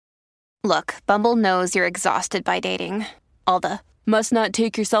Look, Bumble knows you're exhausted by dating. All the must not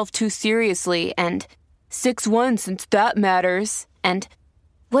take yourself too seriously and 6'1" since that matters. And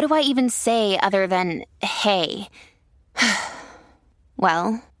what do I even say other than hey?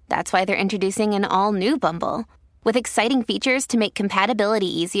 Well, that's why they're introducing an all-new Bumble with exciting features to make compatibility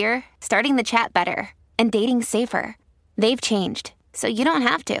easier, starting the chat better, and dating safer. They've changed, so you don't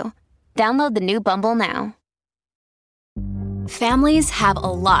have to. Download the new Bumble now. Families have a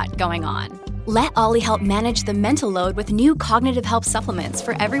lot going on. Let Ollie help manage the mental load with new cognitive help supplements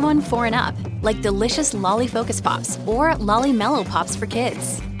for everyone 4 and up, like delicious Lolly Focus Pops or Lolly Mellow Pops for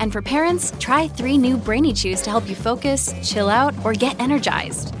kids. And for parents, try 3 new Brainy Chews to help you focus, chill out, or get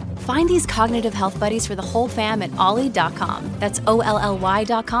energized. Find these cognitive health buddies for the whole fam at ollie.com. That's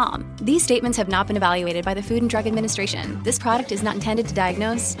OLLY.com. These statements have not been evaluated by the Food and Drug Administration. This product is not intended to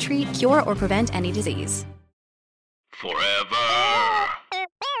diagnose, treat, cure, or prevent any disease. Forever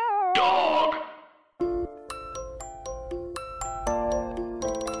Dog.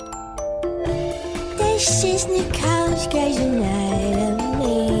 This is Nicole's Grey's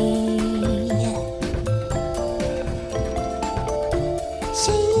Anatomy.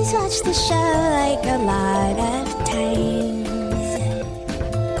 She's watched the show like a lot of times.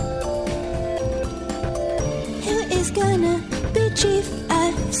 Who is gonna be chief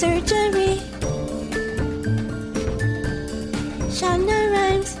of surgery? Shonda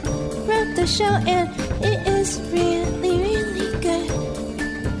Rhimes wrote the show and it is really, really good.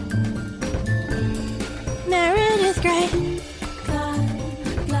 Meredith Grey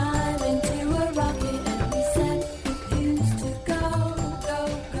climbed into a rocket and we said refused to go.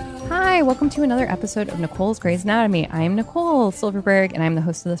 Hi, welcome to another episode of Nicole's Grey's Anatomy. I'm Nicole Silverberg and I'm the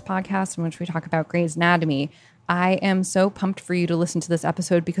host of this podcast in which we talk about Grey's Anatomy. I am so pumped for you to listen to this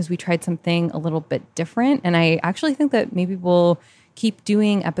episode because we tried something a little bit different. And I actually think that maybe we'll keep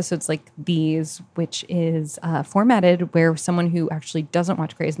doing episodes like these, which is formatted where someone who actually doesn't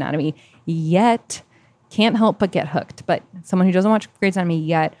watch Grey's Anatomy yet can't help but get hooked. But someone who doesn't watch Grey's Anatomy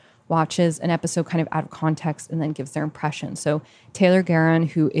yet watches an episode kind of out of context and then gives their impression. So Taylor Garon,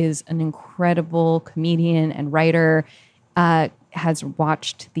 who is an incredible comedian and writer, has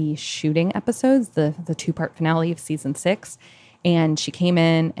watched the shooting episodes, the 2-part finale of season 6. And she came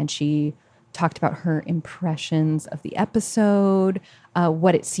in and she talked about her impressions of the episode,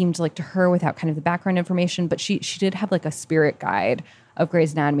 what it seemed like to her without kind of the background information. But she did have like a spirit guide of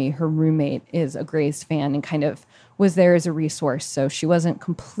Grey's Anatomy. Her roommate is a Grey's fan and kind of was there as a resource. So she wasn't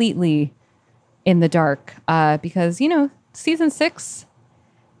completely in the dark because, you know, season 6,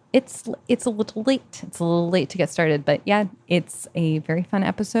 it's a little late. It's a little late to get started. But yeah, it's a very fun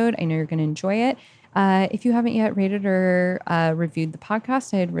episode. I know you're going to enjoy it. If you haven't yet rated or reviewed the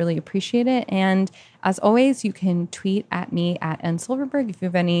podcast, I'd really appreciate it. And as always, you can tweet at me at nsilverberg if you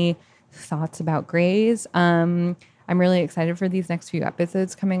have any thoughts about Grey's. I'm really excited for these next few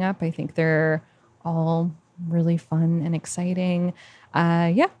episodes coming up. I think they're all really fun and exciting.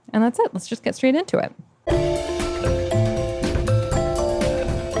 Yeah, and that's it. Let's just get straight into it.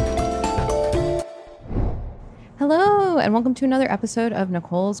 Hello, and welcome to another episode of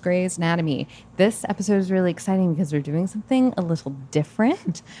Nicole's Grey's Anatomy. This episode is really exciting because we're doing something a little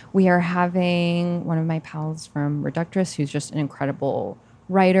different. We are having one of my pals from Reductress, who's just an incredible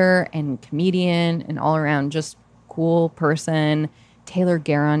writer and comedian and all-around just cool person. Taylor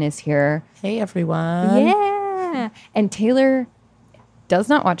Garon is here. Hey, everyone. Yeah. And Taylor does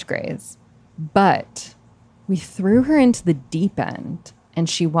not watch Grey's, but we threw her into the deep end, and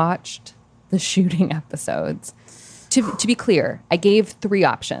she watched the shooting episodes. To be clear, I gave 3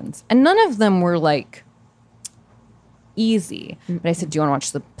 options, and none of them were like easy. But I said, do you want to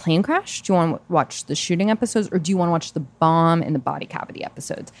watch the plane crash? Do you want to watch the shooting episodes? Or do you want to watch the bomb and the body cavity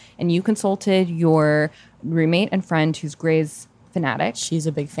episodes? And you consulted your roommate and friend who's Grey's fanatic. She's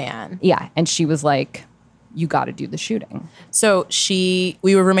a big fan. Yeah. And she was like, you got to do the shooting. So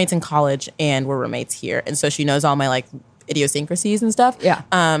we were roommates in college and we're roommates here. And so she knows all my like idiosyncrasies and stuff. Yeah.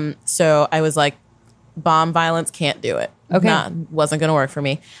 So I was like, bomb violence, can't do it. Okay. Wasn't going to work for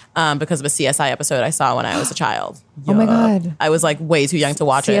me because of a CSI episode I saw when I was a child. Oh my God. I was like way too young to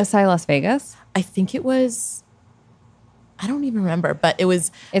watch it. CSI Las Vegas? I think it was, I don't even remember, but it was.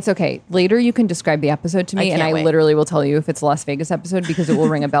 It's okay. Later you can describe the episode to me and I literally will tell you if it's a Las Vegas episode because it will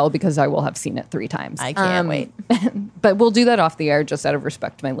ring a bell because I will have seen it 3 times. I can't wait. But we'll do that off the air just out of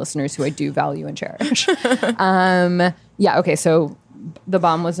respect to my listeners who I do value and cherish. Yeah, okay, so the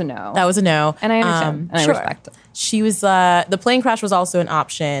bomb was a no. That was a no. And I understand. And sure. I respect it. She was, the plane crash was also an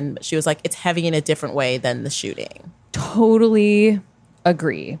option, but she was like, it's heavy in a different way than the shooting. Totally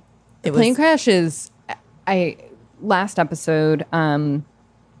agree. The plane crash is, last episode,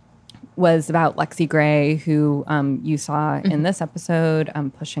 was about Lexi Gray, who you saw in this episode,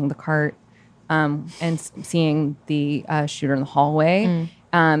 pushing the cart and seeing the shooter in the hallway.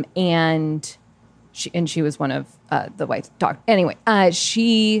 And she was one of the wife's dog. Anyway,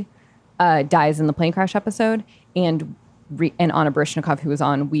 she dies in the plane crash episode, and Anna Baryshnikov, who was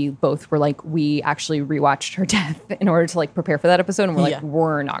on, we both were like, we actually rewatched her death in order to like prepare for that episode, and we're like,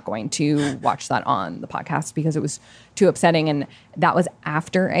 we're not going to watch that on the podcast because it was too upsetting. And that was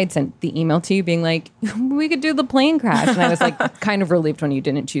after I'd sent the email to you being like, we could do the plane crash, and I was like kind of relieved when you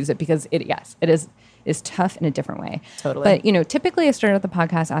didn't choose it, because it is tough in a different way. Totally. But, you know, typically I started out the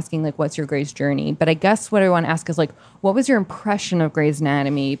podcast asking, like, what's your Grey's journey? But I guess what I want to ask is, like, what was your impression of Grey's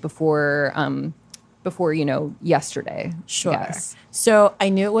Anatomy before, you know, yesterday? Sure. Yes. So I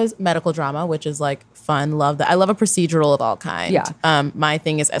knew it was medical drama, which is like fun. Love that. I love a procedural of all kind. Yeah. My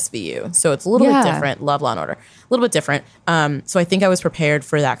thing is SVU. So it's a little bit different. Love Law and Order. A little bit different. So I think I was prepared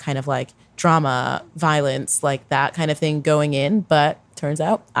for that kind of like drama, violence, like that kind of thing going in. But turns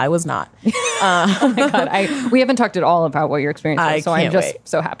out I was not. Oh my God. We haven't talked at all about what your experience was, so I'm just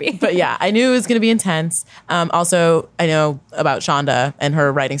so happy. But yeah, I knew it was going to be intense. Also, I know about Shonda and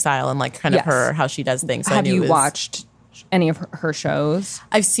her writing style and like kind of her, how she does things. So have you watched any of her shows?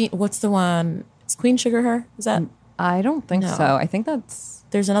 I've seen, what's the one? Is Queen Sugar her? Is that? I don't think so. I think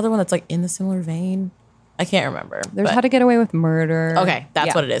there's another one that's like in the similar vein. I can't remember. There's How to Get Away with Murder. Okay,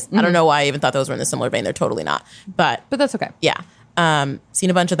 that's what it is. I don't know why I even thought those were in the similar vein. They're totally not. But that's okay. Yeah. Seen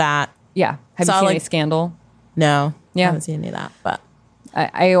a bunch of that. Yeah. Have you seen any Scandal? No. Yeah. I haven't seen any of that. But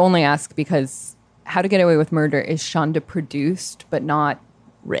I only ask because How to Get Away with Murder is Shonda produced, but not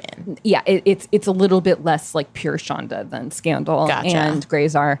written. Yeah, it's a little bit less like pure Shonda than Scandal and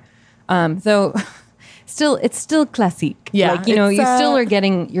Grey's are. Though it's still classique. Yeah. Like, you know,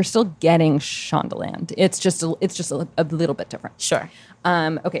 you're still getting Shondaland. It's just a little bit different. Sure.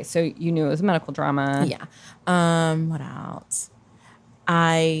 Okay, so you knew it was a medical drama. Yeah. What else?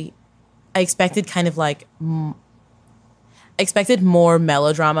 I expected kind of like I expected more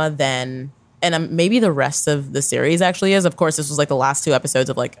melodrama than, and maybe the rest of the series actually is. Of course, this was like the last 2 episodes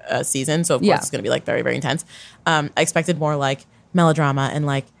of like a season, so of course it's going to be like very, very intense. I expected more like melodrama and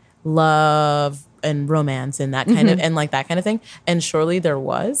like love and romance and that kind of, and like that kind of thing. And surely there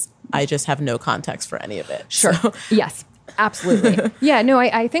was. I just have no context for any of it. Sure. So. Yes, absolutely. Yeah, no,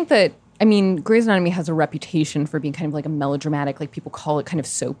 I think that, I mean, Grey's Anatomy has a reputation for being kind of like a melodramatic, like people call it kind of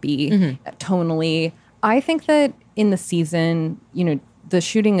soapy, tonally. I think that in the season, you know, the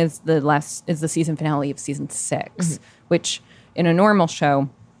shooting is the season finale of season 6, which in a normal show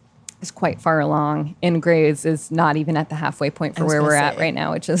is quite far along. In Grey's is not even at the halfway point for where we're at right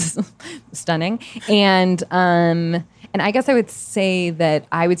now, which is stunning. And I guess I would say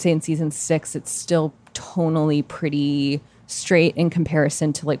in season 6 it's still tonally pretty straight in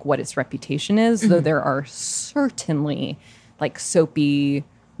comparison to like what its reputation is, though there are certainly like soapy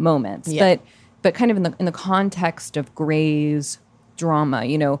moments. But kind of in the context of Grey's drama,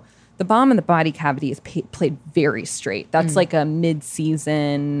 you know, the bomb in the body cavity is played very straight. That's like a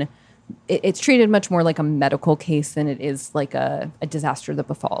mid-season. It's treated much more like a medical case than it is like a disaster that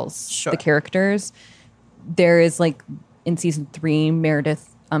befalls the characters. There is like in season 3,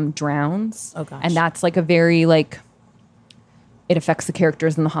 Meredith drowns. Oh gosh. And that's like a very like, it affects the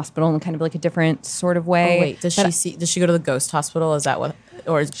characters in the hospital in kind of like a different sort of way. Oh, wait, does she go to the ghost hospital? Is that what,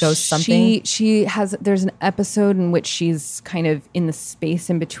 or is ghost something? There's an episode in which she's kind of in the space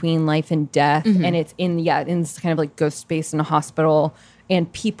in between life and death. And it's in this kind of like ghost space in a hospital. And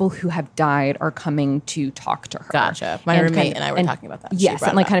people who have died are coming to talk to her. Gotcha. My roommate and I were talking about that. Yes,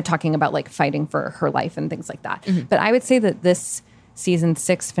 and like kind of talking about like fighting for her life and things like that. But I would say that this season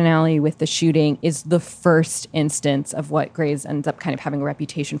 6 finale with the shooting is the first instance of what Grey's ends up kind of having a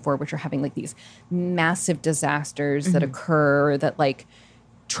reputation for, which are having like these massive disasters that occur that like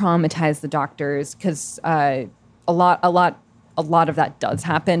traumatize the doctors, because a lot of that does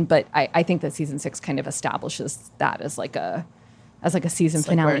happen. But I think that season 6 kind of establishes that as like a season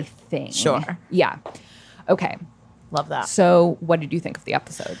finale thing. Sure. Yeah. Okay. Love that. So what did you think of the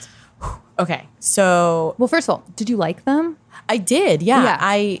episodes? Okay. So, well, first of all, did you like them? I did.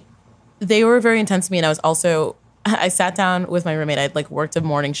 Yeah. They were very intense to me. And I sat down with my roommate. I'd like worked a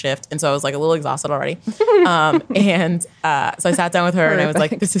morning shift. And so I was like a little exhausted already. So I sat down with her and I was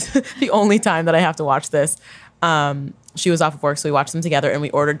like, this is the only time that I have to watch this. She was off of work, so we watched them together, and we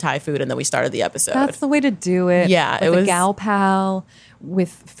ordered Thai food, and then we started the episode. That's the way to do it. Yeah, with it was a gal pal with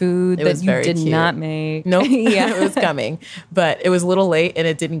food that you did not make. Nope, yeah, it was coming, but it was a little late, and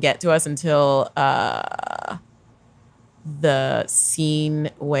it didn't get to us until the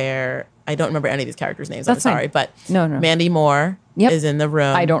scene where I don't remember any of these characters' names. I'm sorry, but no. Mandy Moore is in the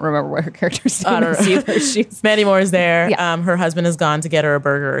room. I don't remember what her character's name is either. She's Maddie Moore is there. Yeah. Her husband has gone to get her a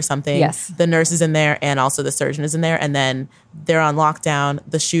burger or something. Yes. The nurse is in there, and also the surgeon is in there. And then they're on lockdown.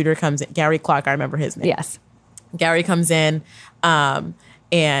 The shooter comes in. Gary Clark, I remember his name. yes. Gary comes in,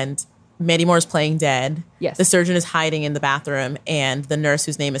 and Maddie Moore is playing dead. Yes. The surgeon is hiding in the bathroom, and the nurse,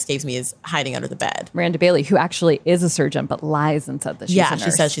 whose name escapes me, is hiding under the bed. Miranda Bailey, who actually is a surgeon, but lies and said that she's a nurse.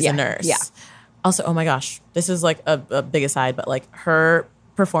 She says she's a nurse. Yeah. Also, oh my gosh, this is like a big aside, but like her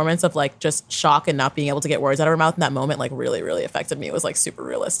performance of like just shock and not being able to get words out of her mouth in that moment, like really, really affected me. It was like super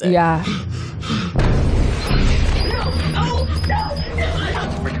realistic. Yeah.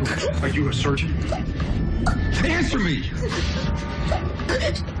 Are you a surgeon? Answer me!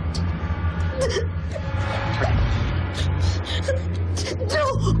 No.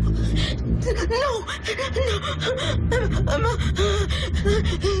 I'm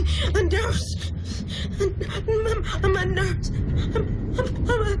a nurse. I'm a nurse. I'm a nurse.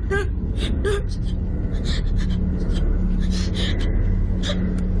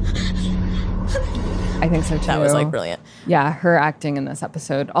 I think so too. That was like brilliant. Yeah, her acting in this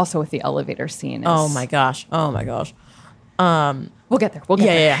episode, also with the elevator scene. Is, Oh my gosh. We'll get there. We'll get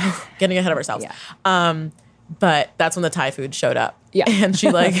there. Yeah. Getting ahead of ourselves. Yeah. But that's when the Thai food showed up. Yeah. And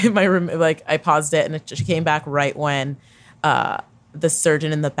she like in my room, like I paused it, and she came back right when the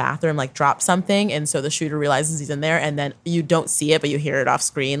surgeon in the bathroom like dropped something, and so the shooter realizes he's in there, and then you don't see it, but you hear it off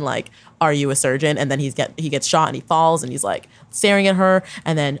screen, like, "Are you a surgeon?" And then he gets shot, and he falls, and he's like staring at her,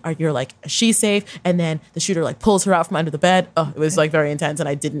 and then you're like, "Is she safe?" And then the shooter like pulls her out from under the bed. Oh, it was like very intense, and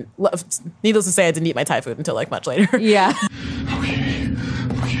I didn't. Needless to say, I didn't eat my Thai food until like much later. Yeah. Okay.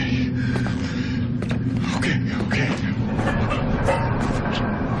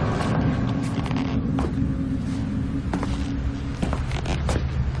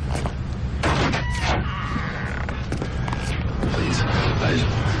 Please,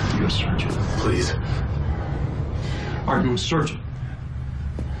 you a surgeon? Please. Are you a surgeon?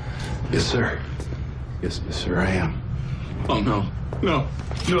 Yes, sir. Yes, sir, I am. Oh no.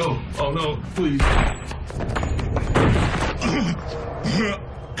 Oh no, please.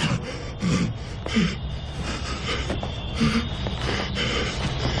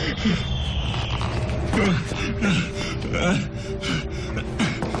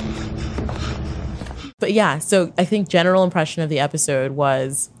 But yeah, so I think general impression of the episode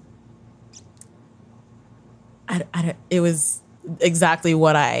was, it was exactly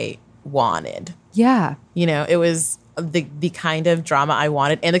what I wanted. Yeah. You know, it was the kind of drama I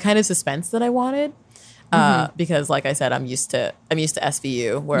wanted and the kind of suspense that I wanted. Because like I said, I'm used to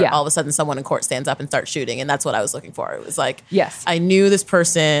SVU where all of a sudden someone in court stands up and starts shooting, and that's what I was looking for. It was like, Yes. I knew this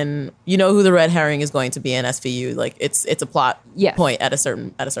person, you know who the red herring is going to be in SVU. Like it's a plot point at a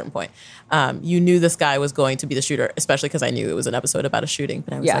certain point. You knew this guy was going to be the shooter, especially because I knew it was an episode about a shooting.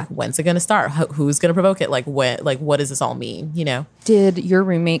 But I was like, when's it going to start? Who's going to provoke it? Like what does this all mean? You know? Did your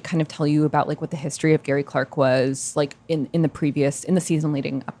roommate kind of tell you about like what the history of Gary Clark was like in the season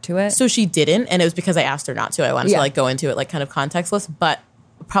leading up to it? So she didn't, and it was because I asked her not to. I wanted to like go into it like kind of contextless, but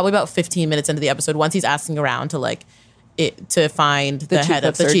probably about 15 minutes into the episode, once he's asking around to like to find the head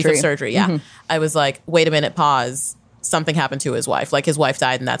of the chief of surgery, I was like, wait a minute, pause. Something happened to his wife. Like his wife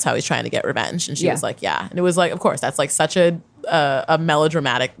died, and that's how he's trying to get revenge. And she was like, yeah. And it was like, of course, that's like such a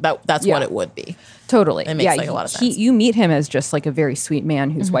melodramatic. That's what it would be. Totally. It makes like a lot of sense. You meet him as just like a very sweet man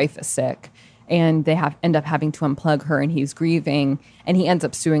whose wife is sick, and they end up having to unplug her, and he's grieving, and he ends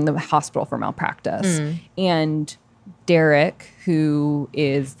up suing the hospital for malpractice. And Derek, who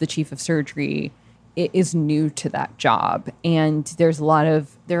is the chief of surgery, is new to that job, and there are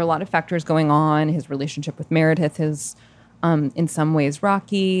a lot of factors going on. His relationship with Meredith is in some ways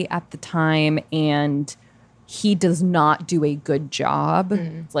rocky at the time, and he does not do a good job.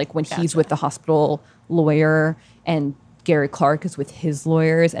 Like when he's with the hospital lawyer and Gary Clark is with his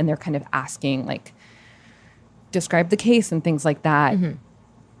lawyers, and they're kind of asking like, describe the case and things like that.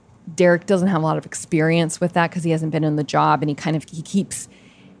 Derek doesn't have a lot of experience with that because he hasn't been in the job, and he keeps,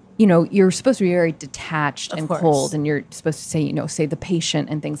 you know, you're supposed to be very detached and cold, and you're supposed to say, you know, say the patient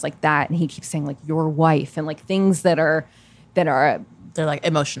and things like that. And he keeps saying like your wife and like things that are they're like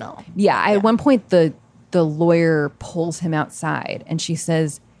emotional. At one point the lawyer pulls him outside, and she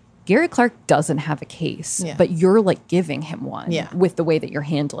says, Gary Clark doesn't have a case, but you're like giving him one with the way that you're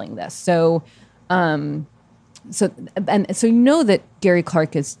handling this. So, so you know that Gary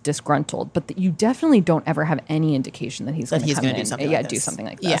Clark is disgruntled, but that you definitely don't ever have any indication that he's going to come in. Do something like this. Do something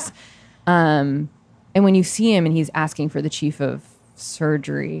like this. And when you see him and he's asking for the chief of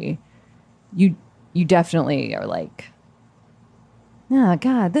surgery, you definitely are like, oh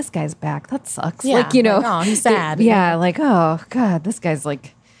God, this guy's back. That sucks. Yeah, Like, you know, like, oh, he's sad. Yeah, like, oh God, this guy's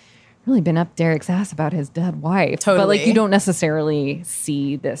like really been up Derek's ass about his dead wife. Totally. But like, you don't necessarily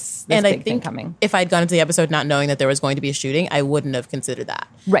see this And big I thing think coming. if I'd gone into the episode not knowing that there was going to be a shooting, I wouldn't have considered that.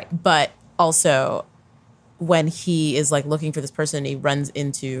 Right. But also, when he is like looking for this person, he runs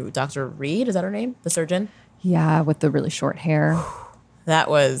into Dr. Reed. Is that her name? The surgeon? Yeah, with the really short hair.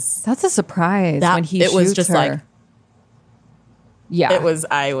 That's a surprise when he it was shoots just her. like, yeah, it was.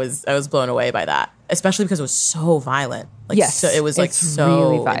 I was blown away by that, especially because it was so violent. Like, yes, so, it was like it's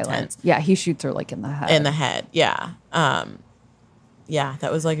so really violent. intense. Yeah, he shoots her like in the head. In the head, yeah. Yeah,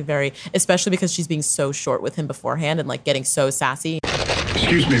 that was like very, especially because she's being so short with him beforehand and like getting so sassy.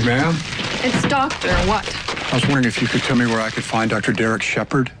 Excuse me, ma'am. It's Doctor what? I was wondering if you could tell me where I could find Dr. Derek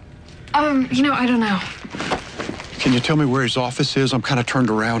Shepard. I don't know. Can you tell me where his office is? I'm kind of turned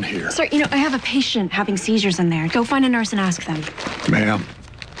around here. Sir, I have a patient having seizures in there. Go find a nurse and ask them. Ma'am.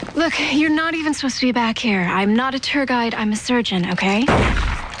 Look, you're not even supposed to be back here. I'm not a tour guide. I'm a surgeon, okay?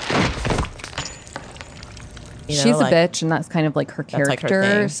 She's a bitch, and that's kind of like her That's like her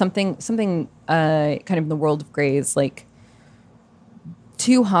character. thing. Something kind of in the world of Grey's, like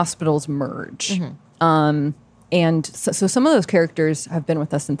two hospitals merge. And so some of those characters have been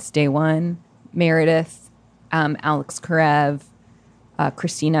with us since day one. Meredith, Alex Karev,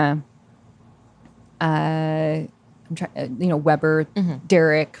 Christina, Weber,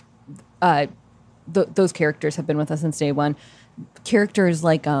 Derek. Those characters have been with us since day one. Characters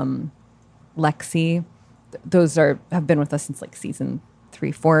like Lexi, those have been with us since like season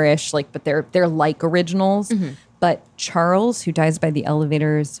 3, 4-ish. Like, but they're like originals. But Charles, who dies by the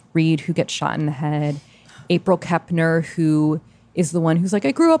elevators, Reed, who gets shot in the head, April Kepner, who is the one who's like,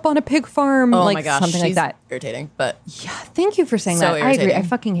 I grew up on a pig farm, Oh like my gosh, something like she's that. irritating, but Yeah, thank you for saying So that. I agree. I irritating.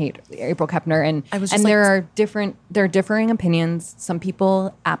 fucking hate April Kepner, and I was just there like- are differing opinions. Some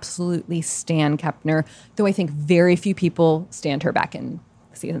people absolutely stan Kepner, though I think very few people stand her back in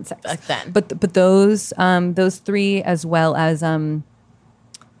season 6. Back then. But those three, as well as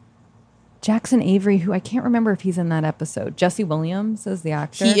Jackson Avery, who I can't remember if he's in that episode. Jesse Williams is the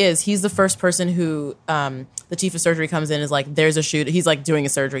actor. he is. He's the first person who the chief of surgery comes in is like, there's a shooter. He's like doing a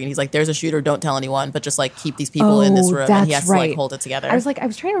surgery and he's like, there's a shooter. Don't tell anyone, but just like keep these people in this room. And he has to like hold it together. I was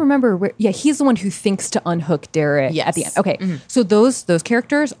trying to remember where. Yeah, he's the one who thinks to unhook Derek at the end. Yes. Okay, so those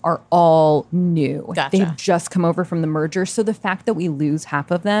characters are all new. Gotcha. They've just come over from the merger. So the fact that we lose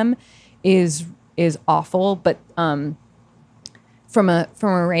half of them is awful. But from a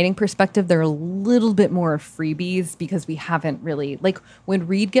writing perspective, they're a little bit more freebies because we haven't really, like, when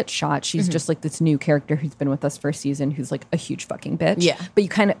Reed gets shot, she's just like this new character who's been with us for a season who's like a huge fucking bitch. Yeah.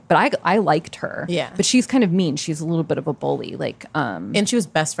 But I liked her. Yeah. But she's kind of mean. She's a little bit of a bully. Like, and she was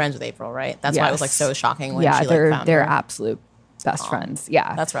best friends with April, right? That's why it was like so shocking when she they're like found they're her. absolute best friends.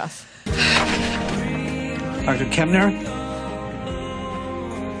 Yeah. That's rough. Dr. Kemner?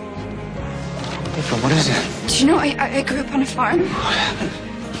 April, what is it? Do you know, I grew up on a farm.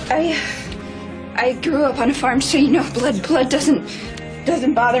 I grew up on a farm, so blood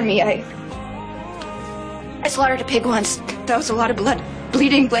doesn't bother me. I slaughtered a pig once. That was a lot of blood.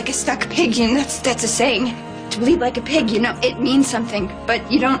 Bleeding like a stuck pig, that's a saying. To bleed like a pig, it means something.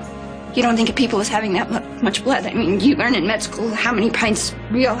 But you don't think of people as having that much blood. I mean, you learn in med school how many pints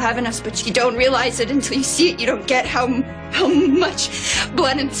we all have in us, but you don't realize it until you see it. You don't get how much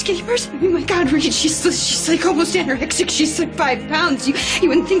blood in the skinny person. Oh my God, Reed, she's like almost anorexic. She's like 5 pounds. You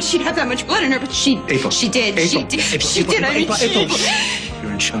wouldn't think she'd have that much blood in her, but she did. April, She did. April.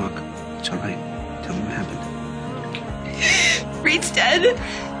 You're in shock. It's all right. Tell me what happened. Reed's dead.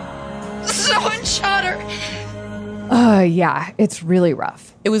 Someone shot her. Yeah, it's really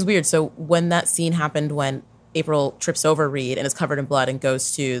rough. It was weird. So when that scene happened, when April trips over Reed and is covered in blood and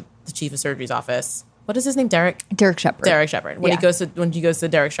goes to the chief of surgery's office. What is his name? Derek Shepard. Derek Shepard. When he goes to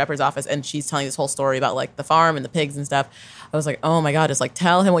Derek Shepard's office and she's telling this whole story about like the farm and the pigs and stuff, I was like, oh my God, just like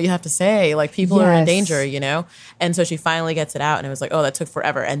tell him what you have to say. Like people are in danger, And so she finally gets it out and it was like, oh, that took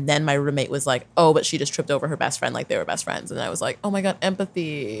forever. And then my roommate was like, oh, but she just tripped over her best friend like they were best friends. And I was like, oh my God,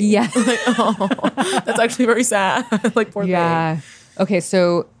 empathy. Yeah. Like, oh, that's actually very sad. Like poor thing. Okay,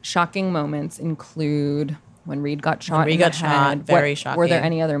 so shocking moments include when Reed got shot. Very shocking. Were there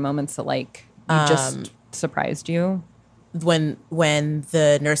any other moments that like you just surprised you? When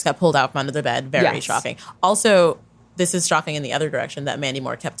the nurse got pulled out from under the bed, very shocking. Also, this is shocking in the other direction that Mandy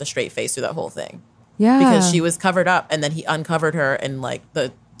Moore kept a straight face through that whole thing. Yeah. Because she was covered up and then he uncovered her and like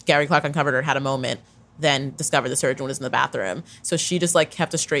Gary Clark uncovered her, had a moment, then discovered the surgeon was in the bathroom. So she just like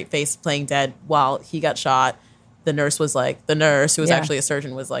kept a straight face playing dead while he got shot. The nurse who was actually a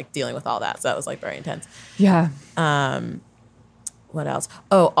surgeon was like dealing with all that. So that was like very intense. Yeah. what else?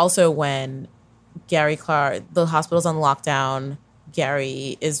 Oh, also when Gary Clark, the hospital's on lockdown,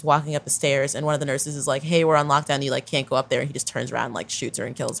 Gary is walking up the stairs and one of the nurses is like, hey, we're on lockdown. You like can't go up there. And he just turns around and like shoots her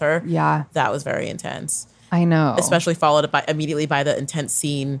and kills her. Yeah. That was very intense. I know. Especially followed immediately by the intense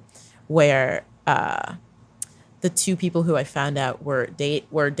scene where the two people who I found out were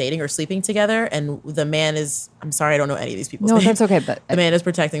dating or sleeping together. And the man is, I'm sorry, I don't know any of these people's names. No, that's okay. But the man is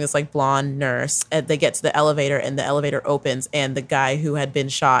protecting this like blonde nurse. And they get to the elevator and the elevator opens and the guy who had been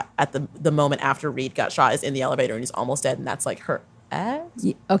shot at the moment after Reed got shot is in the elevator and he's almost dead. And that's like her ex.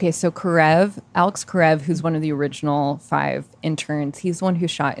 Okay, so Alex Karev, who's one of the original 5 interns, he's the one who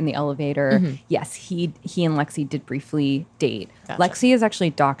shot in the elevator. Mm-hmm. Yes, he and Lexi did briefly date. Gotcha. Lexi is actually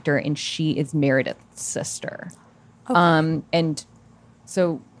a doctor and she is Meredith's sister. Okay. And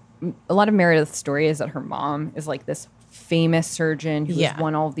so a lot of Meredith's story is that her mom is like this famous surgeon who has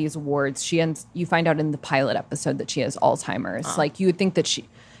won all of these awards. You find out in the pilot episode that she has Alzheimer's. Like you would think that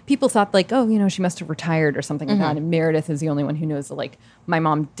people thought like, oh, she must have retired or something like that. And Meredith is the only one who knows that like my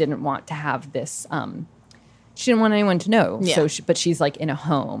mom didn't want to have this. She didn't want anyone to know. Yeah. But she's like in a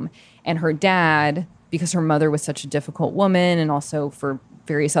home, and her dad, because her mother was such a difficult woman, and also for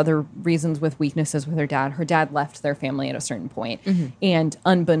various other reasons with weaknesses with her dad left their family at a certain point. And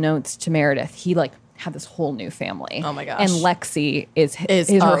unbeknownst to Meredith, he like had this whole new family. Oh my gosh. And Lexi is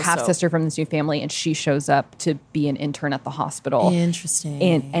her half sister from this new family, and she shows up to be an intern at the hospital. Interesting.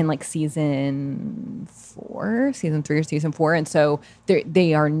 And like season 3 or season 4, and so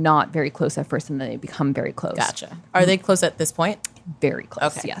they are not very close at first, and then they become very close. Gotcha. Are they close at this point? Very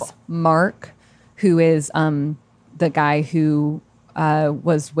close. Okay, yes. cool. Mark, who is the guy who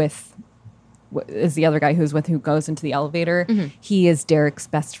was with. Is the other guy who goes into the elevator. He is Derek's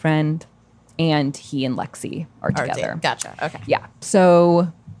best friend. And he and Lexi are together. Gotcha. Okay. Yeah.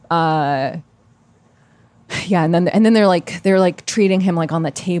 So, and then they're like treating him like on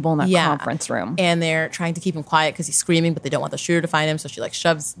the table in that conference room, and they're trying to keep him quiet because he's screaming, but they don't want the shooter to find him. So she like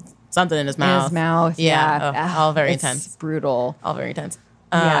shoves something in his mouth. Yeah. All very it's intense. Brutal. All very intense.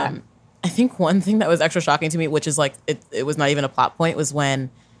 Yeah. I think one thing that was extra shocking to me, which is like it was not even a plot point, was when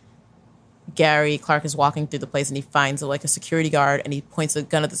Gary Clark is walking through the place and he finds a security guard and he points a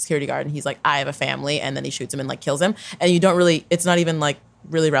gun at the security guard and he's like, I have a family, and then he shoots him and like kills him. And you don't really, it's not even like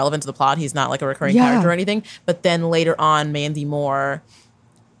really relevant to the plot. He's not like a recurring character or anything. But then later on, Mandy Moore,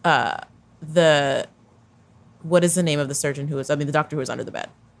 what is the name of the surgeon the doctor who was under the bed?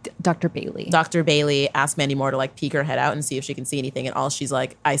 Dr. Bailey. Dr. Bailey asked Mandy Moore to like peek her head out and see if she can see anything, and all she's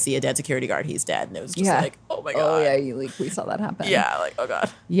like, I see a dead security guard. He's dead. And it was just like, oh my God. Oh yeah, we saw that happen. Yeah, like, oh God.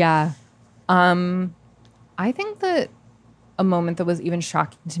 Yeah. I think that a moment that was even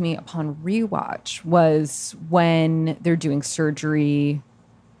shocking to me upon rewatch was when they're doing surgery.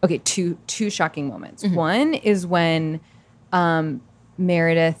 Okay, two shocking moments. One is when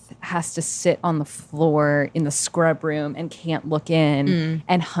Meredith has to sit on the floor in the scrub room and can't look in,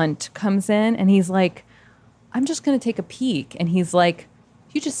 and Hunt comes in and he's like, I'm just going to take a peek. And he's like,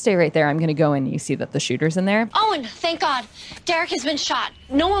 you just stay right there. I'm going to go in and you see that the shooter's in there. Owen, thank God. Derek has been shot.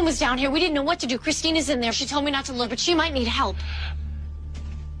 No one was down here. We didn't know what to do. Christina's in there. She told me not to look, but she might need help.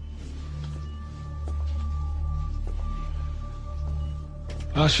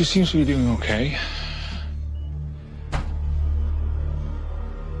 She seems to be doing okay.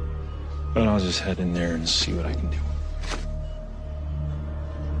 But I'll just head in there and see what I can do.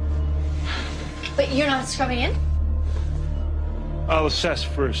 But you're not scrubbing in? I'll assess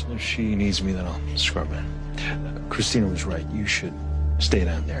first, and if she needs me, then I'll scrub in. Christina was right. You should stay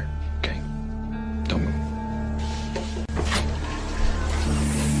down there, okay? Don't move.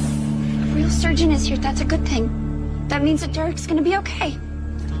 A real surgeon is here. That's a good thing. That means that Derek's gonna be okay.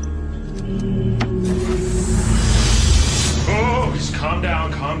 Oh, just calm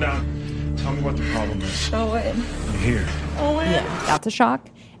down, calm down. Tell me what the problem is. Owen. I'm here. Owen. Yeah, that's a shock.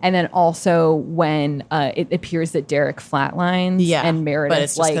 And then also when it appears that Derek flatlines, and Meredith, but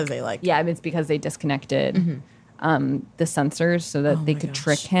it's just because they it's because they disconnected the sensors so that they could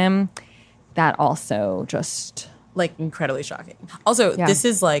trick him. That also just like incredibly shocking. Also, this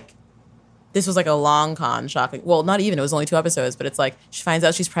was like a long con shocking. Well, not even. It was only 2 episodes, but it's like she finds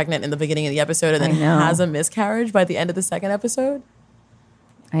out she's pregnant in the beginning of the episode and then has a miscarriage by the end of the 2nd episode.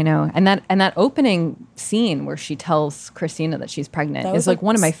 I know. And that opening scene where she tells Christina that she's pregnant is like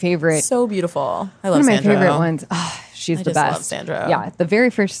one of my favorite. So beautiful. I love Sandro. One of my Sandro. favorite ones. Oh, she's the best. I love Sandro. Yeah. The very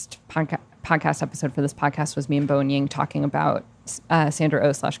first podcast episode for this podcast was me and Bowen Ying talking about Sandra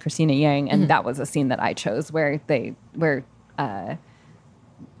Oh / Christina Yang. And that was a scene that I chose where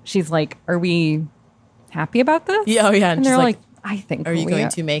she's like, are we happy about this? Yeah, oh yeah. And they're like, I think. Are you going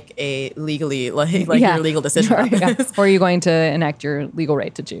to make a legally your legal decision? Or, or are you going to enact your legal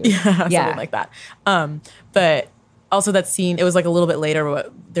right to choose? Something like that. But also that scene, it was like a little bit later.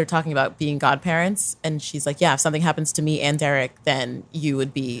 They're talking about being godparents, and she's like, "Yeah, if something happens to me and Derek, then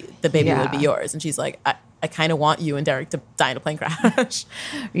the baby would be yours." And she's like, I kind of want you and Derek to die in a plane crash.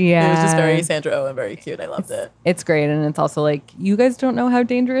 Yeah. It was just very Sandra Oh and very cute. I loved it. It's great. And it's also like, you guys don't know how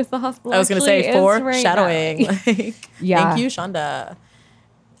dangerous the hospital I was going to say, foreshadowing. Right Thank you, Shonda.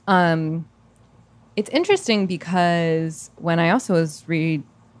 It's interesting because when I also was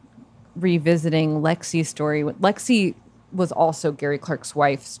revisiting Lexi's story, Lexi was also Gary Clark's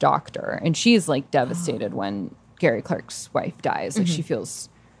wife's doctor. And she's like devastated when Gary Clark's wife dies. Like she feels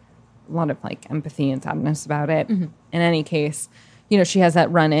a lot of like empathy and sadness about it. In any case, she has that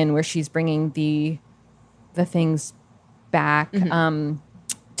run in where she's bringing the things back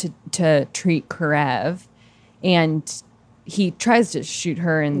to treat Karev, and he tries to shoot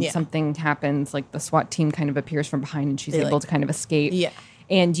her, and something happens. Like the SWAT team kind of appears from behind, and she's able to kind of escape. Yeah,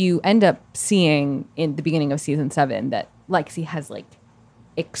 and you end up seeing in the beginning of season 7 that Lexi has like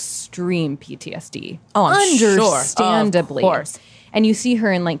extreme PTSD. Oh, I'm understandably. Sure. Of course. And you see her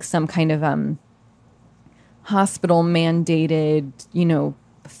in like some kind of hospital mandated,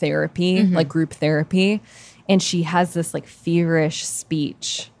 therapy, like group therapy. And she has this like feverish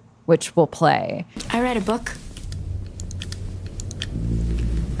speech, which will play. I read a book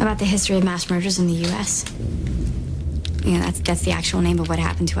about the history of mass murders in the U.S. That's the actual name of what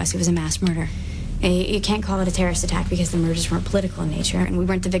happened to us. It was a mass murder. You can't call it a terrorist attack because the murders weren't political in nature, and we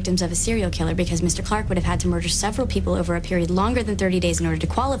weren't the victims of a serial killer because Mr. Clark would have had to murder several people over a period longer than 30 days in order to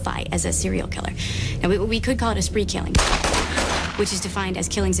qualify as a serial killer. Now, we could call it a spree killing, which is defined as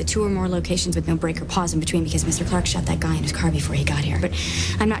killings at 2 or more locations with no break or pause in between because Mr. Clark shot that guy in his car before he got here. But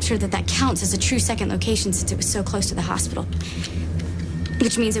I'm not sure that counts as a true second location since it was so close to the hospital,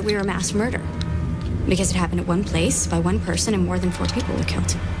 which means that we were a mass murder because it happened at one place by one person and more than 4 people were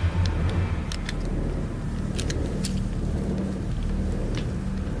killed.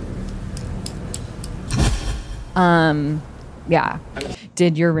 Yeah.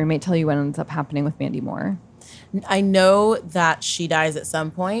 Did your roommate tell you what ends up happening with Mandy Moore? I know that she dies at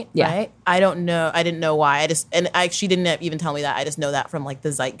some point, right? I don't know. I didn't know why. She didn't even tell me that. I just know that from like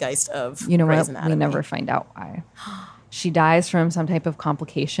the zeitgeist of Grey's Anatomy. We never find out why. She dies from some type of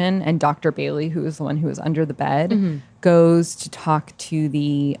complication, and Dr. Bailey, who is the one who was under the bed, goes to talk to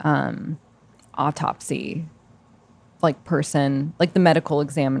the autopsy person, like the medical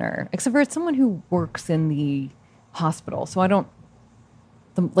examiner, except for it's someone who works in the hospital. So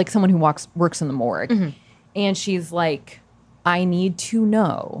someone who works in the morgue. And she's like, I need to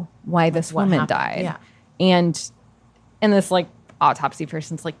know why this woman died. Yeah. And this like autopsy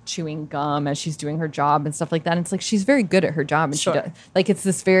person's like chewing gum as she's doing her job and stuff like that. And it's like, she's very good at her job. And she does, like, it's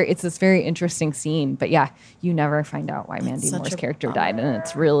this very interesting scene, but yeah, you never find out why Mandy Moore's character died. And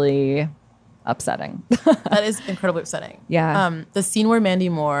it's really upsetting. That is incredibly upsetting. Yeah. The scene where Mandy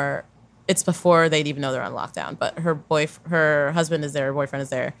Moore, it's before they'd even know they're on lockdown, but her husband is there, her boyfriend is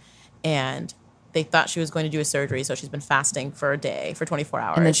there, and they thought she was going to do a surgery, so she's been fasting for a day, for 24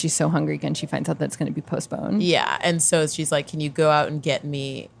 hours. And then she's so hungry again, she finds out that it's going to be postponed. Yeah, and so she's like, can you go out and get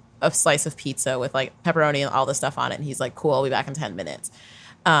me a slice of pizza with like pepperoni and all this stuff on it? And he's like, cool, I'll be back in 10 minutes.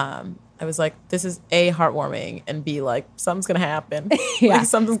 I was like, this is A, heartwarming, and B, like, something's going to happen. Yeah. Like,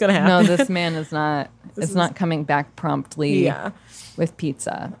 something's going to happen. No, this man is not, not coming back promptly with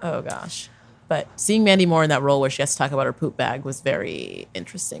pizza. Oh, gosh. But seeing Mandy Moore in that role where she has to talk about her poop bag was very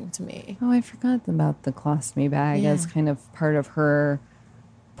interesting to me. Oh, I forgot about the colostomy bag as kind of part of her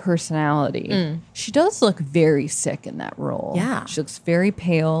personality. She does look very sick in that role. Yeah. She looks very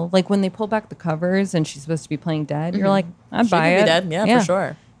pale. Like when they pull back the covers and she's supposed to be playing dead, you're like, I'd buy it. She could be dead, yeah, for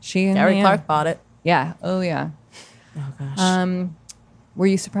sure. Gary Clark bought it. Yeah. Oh, yeah. Oh, gosh. Were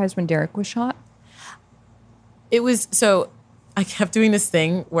you surprised when Derek was shot? It was, so I kept doing this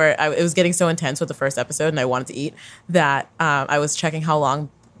thing where it was getting so intense with the first episode and I wanted to eat that I was checking how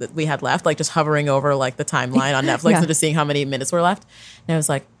long that we had left, like just hovering over like the timeline on Netflix and just seeing how many minutes were left. And I was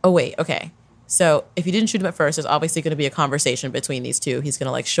like, oh, wait, okay. So if you didn't shoot him at first, there's obviously going to be a conversation between these two. He's going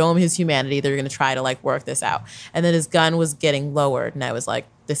to like show him his humanity. They're going to try to like work this out. And then his gun was getting lowered. And I was like,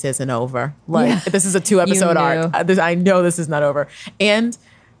 this isn't over. Like this is a 2-episode arc. I know this is not over. And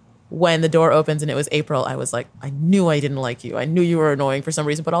when the door opens and it was April, I was like, I knew I didn't like you. I knew you were annoying for some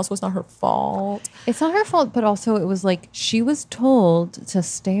reason, but also it's not her fault. It's not her fault, but also it was like she was told to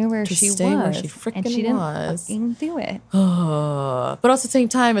stay where she was. Where she freaking and she didn't fucking do it. But also at the same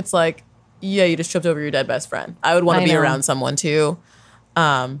time, it's like, yeah, you just tripped over your dead best friend. I would want to be around someone too.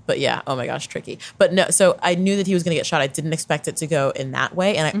 But yeah, oh my gosh, tricky. But no, so I knew that he was going to get shot. I didn't expect it to go in that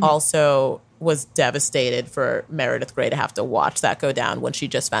way. And I also was devastated for Meredith Grey to have to watch that go down when she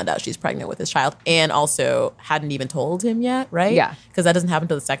just found out she's pregnant with his child and also hadn't even told him yet, right? Yeah. Because that doesn't happen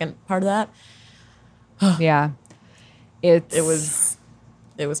to the second part of that. Yeah. It was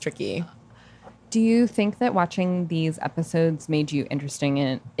tricky. Do you think that watching these episodes made you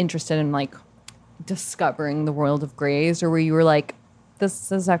interested in like discovering the world of Greys, or were you like,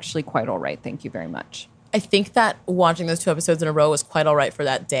 this is actually quite all right, thank you very much? I think that watching those 2 episodes in a row was quite all right for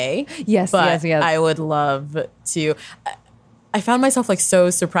that day. Yes, but yes. I would love to. I found myself like so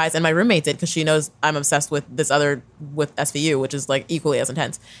surprised, and my roommate did because she knows I'm obsessed with with SVU, which is like equally as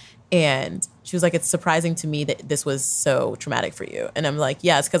intense. And she was like, it's surprising to me that this was so traumatic for you. And I'm like,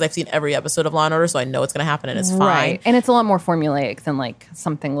 yeah, it's because I've seen every episode of Law & Order, so I know it's going to happen and it's fine. Right. And it's a lot more formulaic than like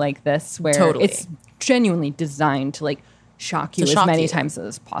something like this where it's genuinely designed to like shock you as many times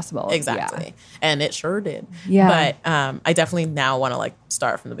as possible. Exactly. Yeah. And it sure did. Yeah. But I definitely now want to like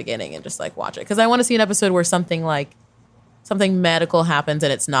start from the beginning and just like watch it. Because I want to see an episode where something medical happens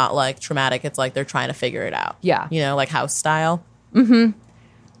and it's not like traumatic. It's like they're trying to figure it out. Yeah. You know, like House style. Mm-hmm.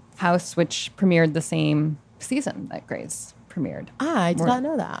 House, which premiered the same season that Grey's premiered. I did not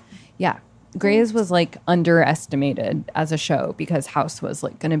know that. Yeah. Grey's was like underestimated as a show because House was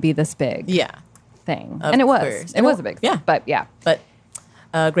like going to be this big thing. And it was. Course. It was a big thing. But yeah. But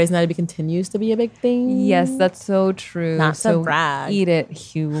Grey's Anatomy continues to be a big thing. Yes, that's so true. Not so to brag. Eat it,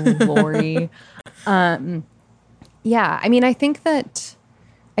 Hugh Laurie. Yeah. I mean, I think that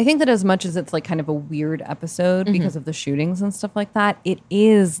as much as it's like kind of a weird episode because of the shootings and stuff like that, it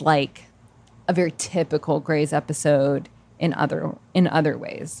is like a very typical Grey's episode in other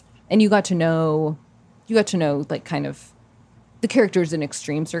ways. And you got to know like kind of the characters in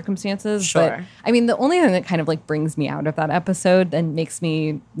extreme circumstances. Sure. But I mean, the only thing that kind of like brings me out of that episode and makes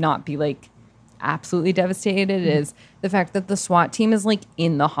me not be like absolutely devastated is the fact that the SWAT team is like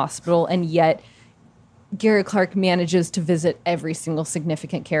in the hospital and yet Gary Clark manages to visit every single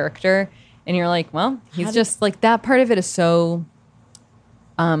significant character. And you're like, well, he's just like, that part of it is so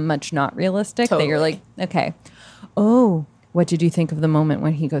much not realistic that you're like, okay. Oh, what did you think of the moment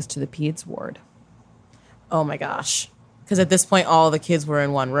when he goes to the peds ward? Oh my gosh. Because at this point, all the kids were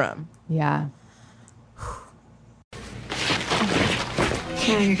in one room. Yeah.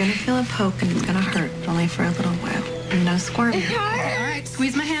 Yeah, you're going to feel a poke and it's going to hurt, but only for a little while. No squirming. All right,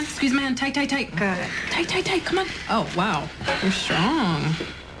 squeeze my hand. Tight. Good. Tight, come on. Oh, wow. You're strong.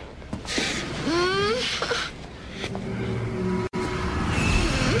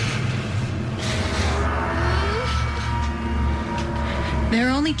 There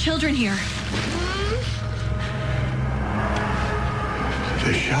are only children here.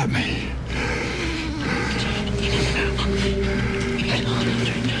 They shot me.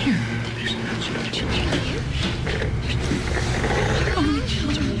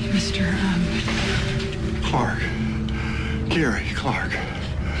 Mr. Clark. Gary Clark.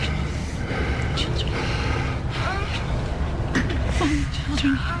 Children.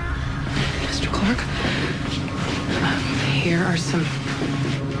 Mr. Clark. Here are some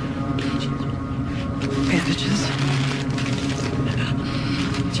bandages.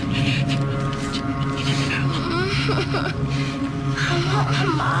 I want my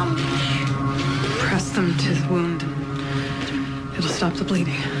mom. Press them to the wound. It'll stop the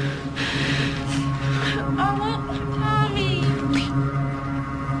bleeding. I want my mommy.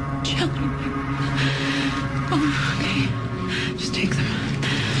 Children. Oh, okay. Just take them.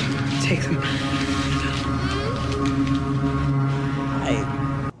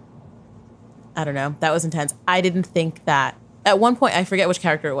 I don't know. That was intense. I didn't think that. At one point, I forget which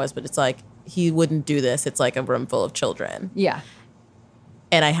character it was, but it's like, he wouldn't do this. It's like a room full of children. Yeah.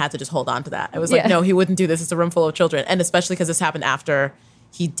 And I had to just hold on to that. I was like, no, he wouldn't do this. It's a room full of children. And especially because this happened after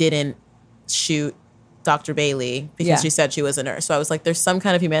he didn't shoot Dr. Bailey because she said she was a nurse. So I was like, there's some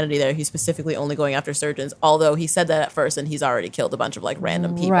kind of humanity there. He's specifically only going after surgeons, although he said that at first and he's already killed a bunch of like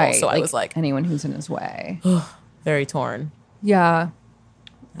random people. Right. So I was like, anyone who's in his way. Very torn. Yeah.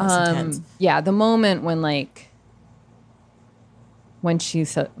 Intense. Yeah, the moment when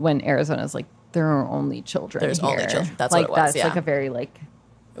when Arizona's like, there are only children. There's here. only children. That's like, what it was. That's like a very like.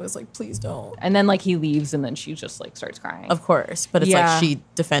 It was like, please don't. And then like he leaves, and then she just like starts crying. Of course, but it's like she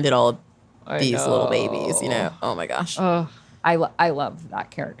defended all of these little babies. You know? Oh my gosh. Oh, I love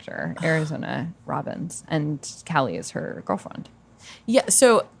that character, Arizona Robbins, and Callie is her girlfriend. Yeah.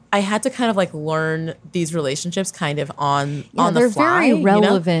 So I had to kind of like learn these relationships kind of on the fly. They're very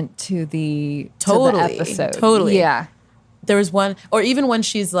relevant to the episode. Totally. Yeah. There was one, or even when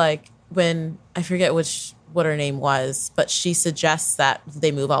she's like, when I forget which what her name was, but she suggests that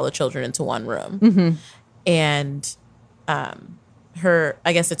they move all the children into one room. Mm-hmm. And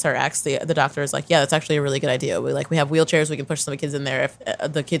I guess it's her ex, the doctor is like, yeah, that's actually a really good idea. We have wheelchairs, we can push some kids in there. If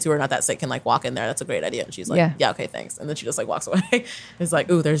the kids who are not that sick can like walk in there, that's a great idea. And she's like, yeah, okay, thanks. And then she just like walks away. It's like,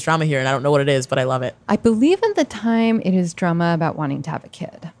 ooh, there's drama here, and I don't know what it is, but I love it. I believe at the time it is drama about wanting to have a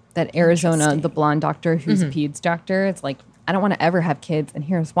kid. That Arizona, the blonde doctor who's a peds doctor, it's like, I don't want to ever have kids, and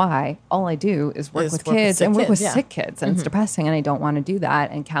here's why. All I do is work with kids and work with sick kids, and it's depressing, and I don't want to do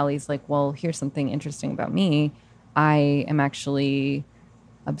that. And Callie's like, well, here's something interesting about me. I am actually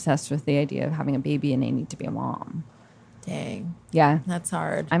obsessed with the idea of having a baby, and I need to be a mom. Dang. Yeah. That's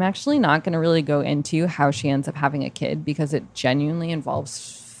hard. I'm actually not going to really go into how she ends up having a kid because it genuinely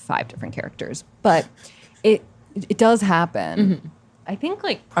involves 5 different characters. But it does happen. Mm-hmm. I think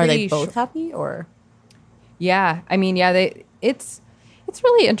like are they both happy or? Yeah. I mean, yeah, it's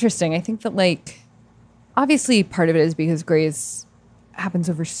really interesting. I think that like obviously part of it is because Grey's happens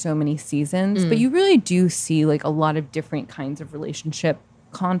over so many seasons, but you really do see like a lot of different kinds of relationship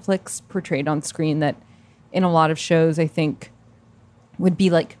conflicts portrayed on screen that in a lot of shows I think would be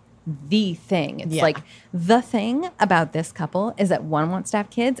like the thing. It's like the thing about this couple is that one wants to have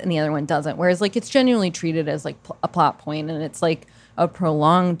kids and the other one doesn't. Whereas like it's genuinely treated as like a plot point, and it's like a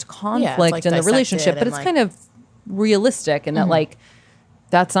prolonged conflict like in the relationship, but it's like, kind of realistic in that like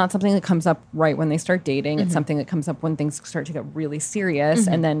that's not something that comes up right when they start dating. It's something that comes up when things start to get really serious,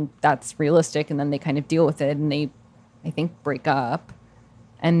 and then that's realistic, and then they kind of deal with it, and they, I think, break up,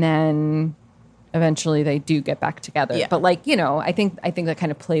 and then eventually they do get back together. Yeah. But like, you know, I think that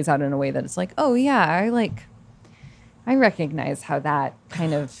kind of plays out in a way that it's like, oh yeah, I recognize how that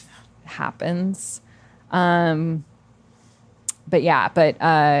kind of happens. But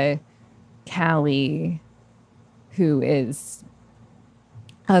Callie, who is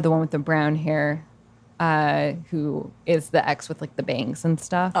the one with the brown hair, who is the ex with like the bangs and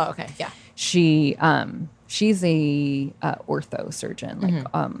stuff. Oh, okay, yeah. She's a ortho surgeon, like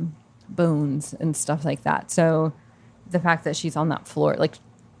bones and stuff like that. So the fact that she's on that floor, like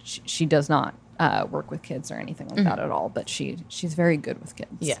she does not work with kids or anything like that at all, but she's very good with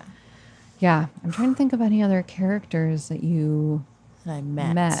kids. Yeah. Yeah. I'm trying to think of any other characters that I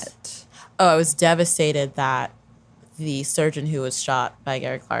met. Oh, I was devastated that the surgeon who was shot by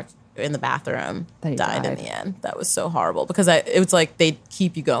Gary Clark in the bathroom died in the end. That was so horrible because it was like they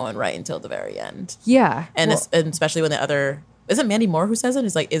keep you going right until the very end. Yeah. And, and especially when the other, is it Mandy Moore who says it?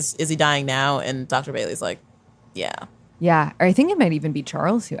 He's like, is he dying now? And Dr. Bailey's like, yeah. Yeah. Or I think it might even be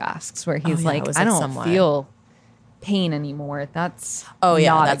Charles who asks, where he's like, I don't feel pain anymore. That's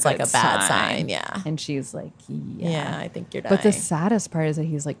that's like a bad sign. Yeah. And she's like, yeah, I think you're dying. But the saddest part is that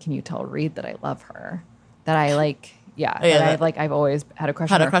he's like, can you tell Reed that I love her? That I like, I've always had a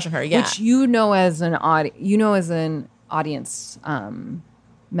crush on her. Yeah. Which as an audience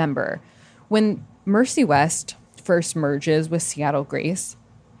member, when Mercy West first merges with Seattle Grace,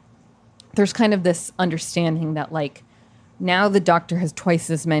 there's kind of this understanding that like now the hospital has twice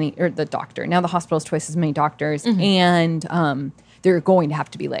as many doctors, and there are going to have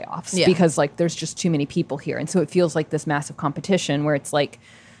to be layoffs because like there's just too many people here. And so it feels like this massive competition where it's like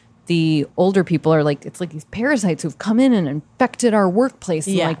the older people are like, it's like these parasites who've come in and infected our workplace.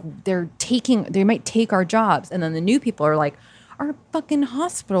 And like they might take our jobs. And then the new people are like, our fucking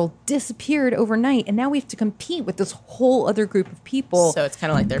hospital disappeared overnight, and now we have to compete with this whole other group of people. So it's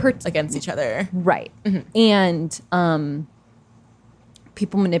kind of like they're against each other. Right. And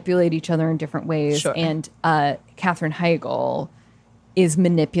people manipulate each other in different ways. Sure. And Katherine Heigl is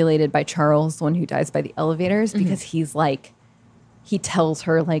manipulated by Charles, the one who dies by the elevators, because he's like, he tells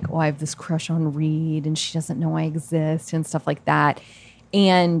her like, oh, I have this crush on Reed and she doesn't know I exist and stuff like that.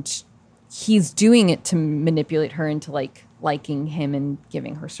 And he's doing it to manipulate her into like liking him and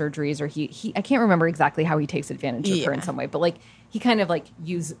giving her surgeries, or he I can't remember exactly how he takes advantage of her in some way, but like he kind of like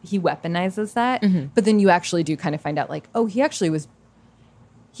he weaponizes that. But then you actually do kind of find out like, oh,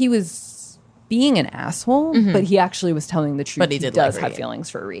 he was being an asshole, but he actually was telling the truth. But he does have feelings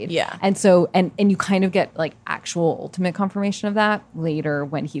for Reed. Yeah. And so, and you kind of get like actual ultimate confirmation of that later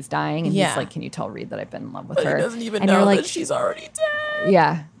when he's dying. And he's like, can you tell Reed that I've been in love with her? He doesn't even and know like, that she's already dead.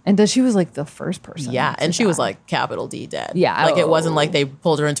 Yeah. And she was like the first person. Yeah. And she was like capital D dead. Yeah. Like it wasn't like they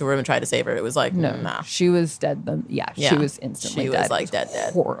pulled her into a room and tried to save her. It was like, nah. She was dead. She was instantly dead. She was like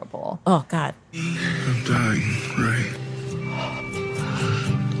dead. Horrible. Oh, God. I'm dying, right?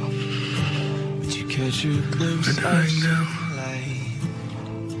 Catch a glimpse of light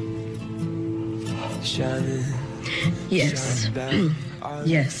shining. Yes.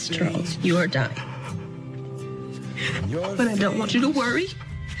 Yes, Charles, you are dying. But I don't want you to worry.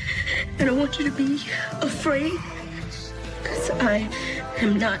 And I want you to be afraid, because I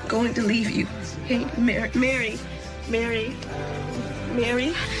am not going to leave you. Hey, Mary.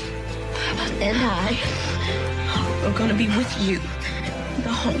 And I are going to be with you the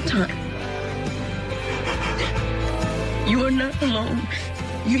whole time. You are not alone.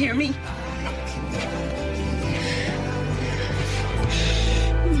 You hear me?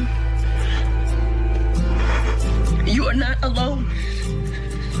 You are not alone.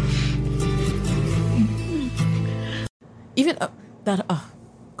 Even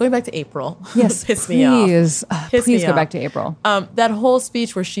going back to April. Yes, pissed me off. Please go back to April. That whole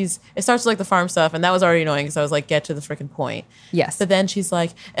speech where it starts with like the farm stuff, and that was already annoying because I was like, get to the freaking point. Yes. But then she's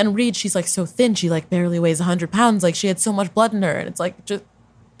like, and Reed, she's like so thin, she like barely weighs 100 pounds. Like she had so much blood in her. And it's like, just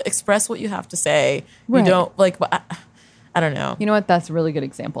express what you have to say. Right. You don't like, I don't know. You know what? That's a really good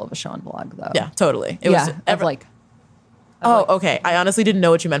example of a Sean blog, though. Yeah, totally. It was okay. I honestly didn't know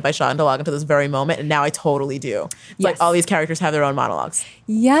what you meant by Sean dialogue until this very moment, and now I totally do. It's like all these characters have their own monologues.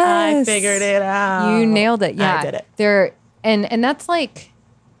 Yes. I figured it out. You nailed it. Yeah. I did it. And that's like,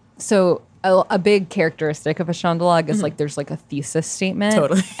 so a big characteristic of a Sean dialogue is like there's like a thesis statement.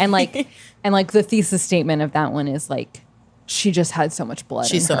 Totally. And like the thesis statement of that one is like, she just had so much blood.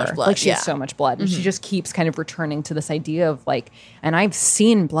 She's so much blood. Like she has so much blood. And she just keeps kind of returning to this idea of like, and I've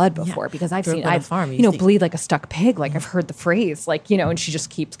seen blood before because I've bleed like a stuck pig. Like I've heard the phrase, like, and she just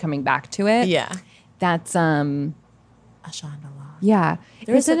keeps coming back to it. Yeah. That's, a Sean dialogue. Yeah.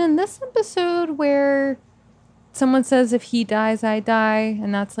 Is it in this episode where someone says, if he dies, I die?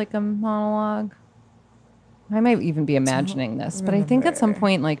 And that's like a monologue? I might even be imagining this, but I think at some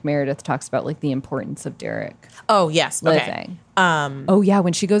point, like Meredith talks about like the importance of Derek. Oh yes, okay. Living. Oh yeah,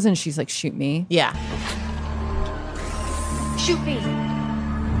 when she goes in, she's like, "Shoot me." Yeah. Shoot me.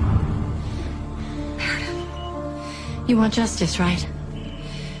 Meredith, you want justice, right?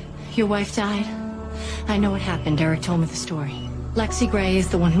 Your wife died. I know what happened. Derek told me the story. Lexi Gray is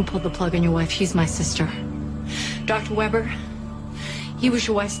the one who pulled the plug on your wife. She's my sister. Dr. Weber, he was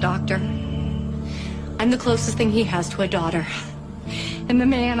your wife's doctor. I'm the closest thing he has to a daughter. And the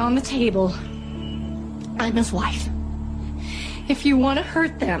man on the table, I'm his wife. If you want to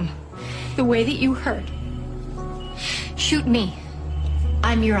hurt them the way that you hurt, shoot me.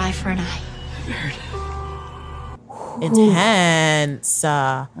 I'm your eye for an eye. Intense.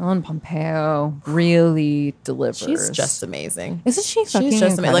 Ellen Pompeo really delivers. She's just amazing. Isn't she fucking She's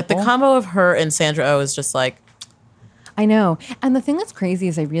just incredible? amazing. Like the combo of her and Sandra Oh is just like, I know. And the thing that's crazy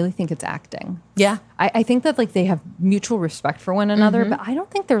is I really think it's acting. Yeah. I think that like they have mutual respect for one another, but I don't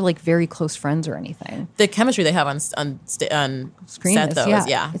think they're like very close friends or anything. The chemistry they have on screen set though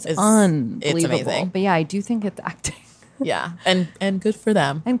it's unbelievable. It's amazing. But yeah, I do think it's acting. Yeah. And good for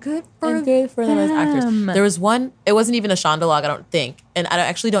them. And good for them as actors. There was one, it wasn't even a Sean dialogue, I don't think. And I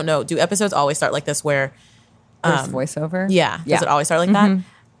actually don't know. Do episodes always start like this where there's voiceover? Yeah. Does it always start like that?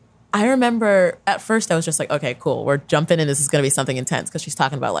 I remember at first I was just like, okay, cool. We're jumping in. This is going to be something intense because she's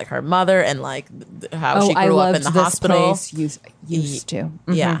talking about like her mother and like how she grew up in the hospital. Used to.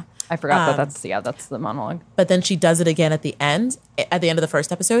 Yeah. I forgot that that's the monologue. But then she does it again at the end of the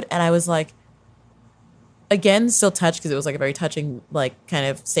first episode. And I was like, again, still touched because it was like a very touching like kind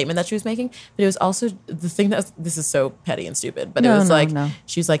of statement that she was making. But it was also the thing this is so petty and stupid. But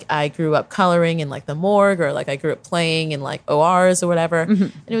she was like, I grew up coloring in like the morgue, or like I grew up playing in like ORs or whatever.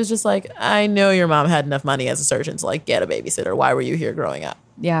 And it was just like, I know your mom had enough money as a surgeon to like get a babysitter. Why were you here growing up?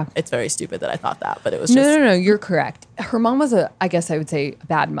 Yeah. It's very stupid that I thought that, but it was just. No, you're correct. Her mom was I guess I would say a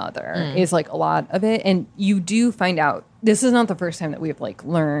bad mother is like a lot of it. And you do find out, this is not the first time that we've like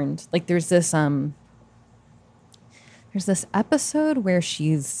learned, like there's this episode where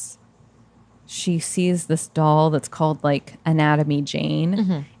she sees this doll that's called like Anatomy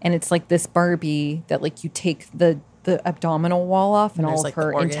Jane. And it's like this Barbie that like you take the abdominal wall off and all of like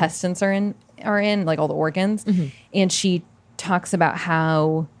her intestines are in like all the organs. And she talks about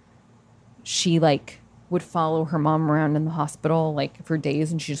how she like would follow her mom around in the hospital like for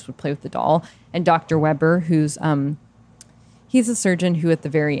days, and she just would play with the doll. And Dr. Weber, who's he's a surgeon who at the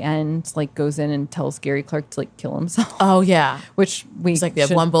very end like goes in and tells Gary Clark to like kill himself. Oh yeah, which we like we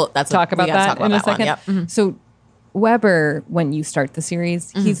have one bullet. That's talk about that in a second. Yep. So Weber, when you start the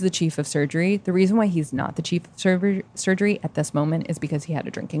series, he's the chief of surgery. The reason why he's not the chief of surgery at this moment is because he had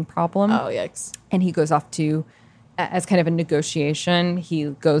a drinking problem. Oh yikes! And he goes off to, as kind of a negotiation, he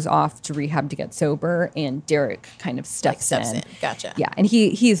goes off to rehab to get sober, and Derek kind of steps in. Gotcha. Yeah, and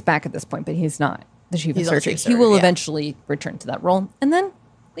he's back at this point, but he's not the chief of surgery. He will eventually return to that role and then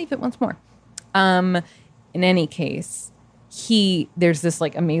leave it once more. In any case, there's this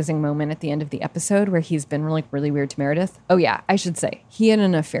like amazing moment at the end of the episode where he's been like really weird to Meredith. Oh yeah, I should say he had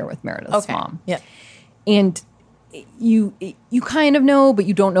an affair with Meredith's mom. Yeah. And you kind of know, but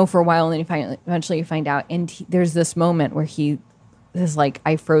you don't know for a while, and then eventually you find out. And there's this moment where he is like,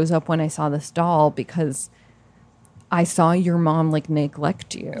 I froze up when I saw this doll because I saw your mom like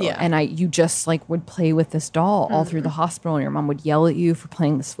neglect you. Yeah. And you just like would play with this doll all through the hospital, and your mom would yell at you for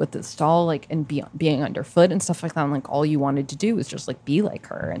playing with this doll, like, and being underfoot and stuff like that. And like all you wanted to do was just like be like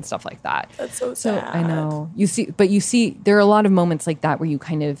her and stuff like that. That's so sad. I know. You see there are a lot of moments like that where you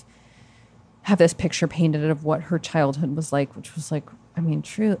kind of have this picture painted of what her childhood was like, which was like, I mean,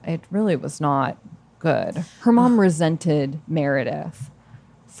 true, it really was not good. Her mom resented Meredith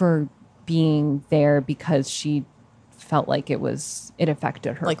for being there because she felt like it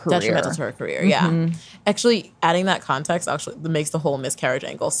affected her like career. Detrimental to her career. Yeah. Actually, adding that context that makes the whole miscarriage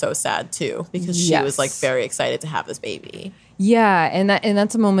angle so sad too, because she was like very excited to have this baby. Yeah, and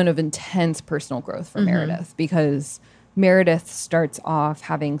that's a moment of intense personal growth for Meredith, because Meredith starts off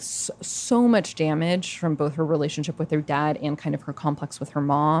having so much damage from both her relationship with her dad and kind of her complex with her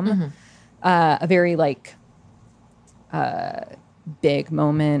mom. A very like big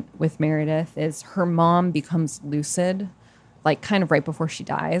moment with Meredith is her mom becomes lucid, like kind of right before she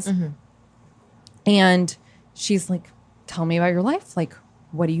dies. And she's like, tell me about your life. Like,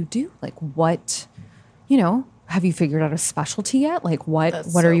 what do you do? Like, what, have you figured out a specialty yet? Like, what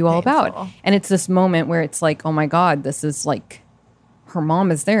are you all about? And it's this moment where it's like, oh my God, this is like, her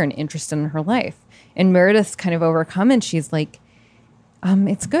mom is there and interested in her life. And Meredith's kind of overcome, and she's like,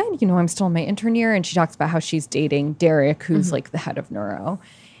 it's good. I'm still in my intern year. And she talks about how she's dating Derek, who's like the head of neuro.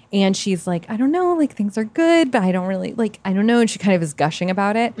 And she's like, I don't know, like things are good, but I don't really I don't know. And she kind of is gushing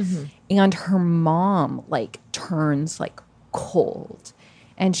about it. And her mom like turns like cold.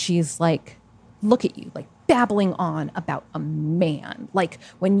 And she's like, look at you, like babbling on about a man, like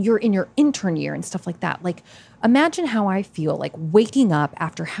when you're in your intern year and stuff like that. Like, imagine how I feel like waking up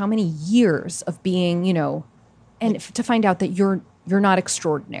after how many years of being, and to find out that you're not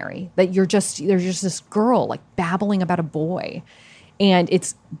extraordinary, that there's just this girl like babbling about a boy. And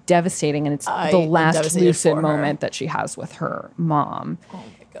it's devastating. And it's the last lucid moment that she has with her mom. Oh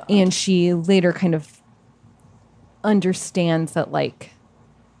my God. And she later kind of understands that like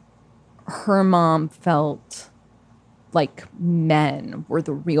her mom felt like men were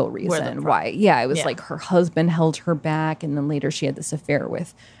the real reason why. Yeah, it was like her husband held her back. And then later she had this affair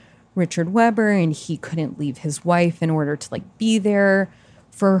with Richard Weber, and he couldn't leave his wife in order to like be there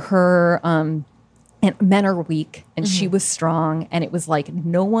for her. And men are weak, and she was strong, and it was like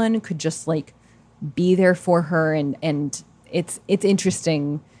no one could just like be there for her. And it's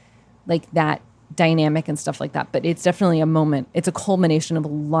interesting, like that dynamic and stuff like that. But it's definitely a moment. It's a culmination of a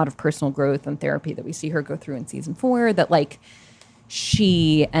lot of personal growth and therapy that we see her go through in season 4. That like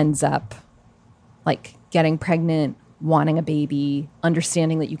she ends up like getting pregnant, wanting a baby,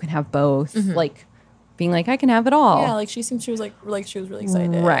 understanding that you can have both, like being like, I can have it all. Yeah, like she was really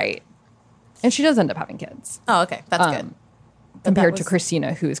excited. Right. And she does end up having kids. Oh, okay. That's good. Compared to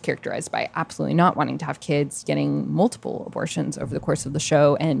Christina, who is characterized by absolutely not wanting to have kids, getting multiple abortions over the course of the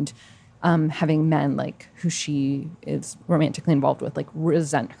show, and having men like who she is romantically involved with like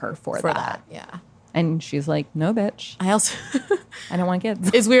resent her for that. Yeah. And she's like, no, bitch. I don't want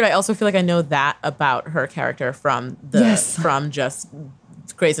kids. It's weird. I also feel like I know that about her character from from just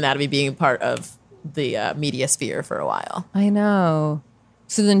Grey's Anatomy being part of the media sphere for a while. I know.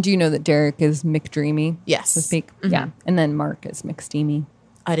 So then do you know that Derek is McDreamy? Yes. So to speak? Yeah. And then Mark is McSteamy.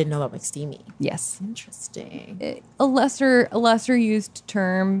 I didn't know about McSteamy. Yes. Interesting. A lesser used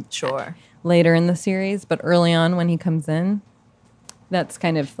term. Sure. Later in the series, but early on when he comes in, that's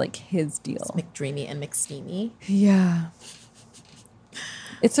kind of like his deal. It's McDreamy and McSteamy. Yeah.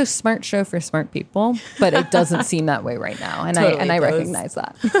 It's a smart show for smart people, but it doesn't seem that way right now. And I recognize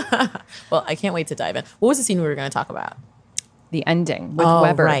that. Well, I can't wait to dive in. What was the scene we were going to talk about? The ending with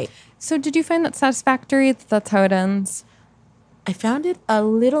Weber. Right. So did you find that satisfactory that that's how it ends? I found it a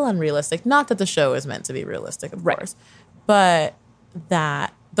little unrealistic. Not that the show is meant to be realistic, of course. But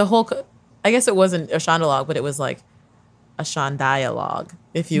that the whole... I guess it wasn't a Shondialogue, but it was like a Shondialogue,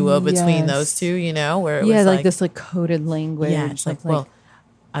 if you will, between those two, where it was like this like coded language. Yeah, it's like, well,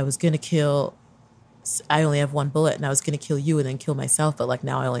 I was going to kill... I only have one bullet, and I was going to kill you and then kill myself, but like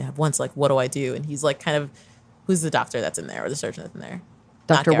now I only have one, so like what do I do? And he's like kind of... Who's the doctor that's in there, or the surgeon that's in there?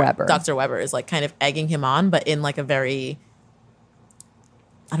 Dr. Weber. Dr. Weber is like kind of egging him on, but in like a very...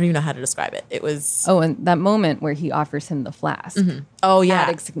 I don't even know how to describe it. It was... Oh, and that moment where he offers him the flask. Oh,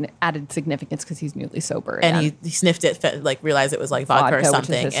 yeah. Added significance because he's newly sober. And he sniffed it, like realized it was like vodka or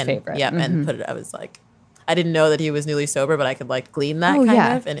something. Which is his favorite. Yeah, and put it... I was like... I didn't know that he was newly sober, but I could like glean that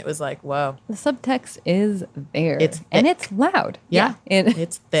kind of. And it was like, whoa. The subtext is there. It's thick. And it's loud. Yeah.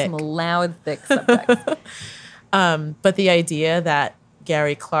 It's thick. Some loud, thick subtext. But the idea that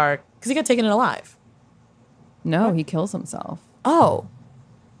Gary Clark, because he got taken in alive. No, he kills himself. Oh.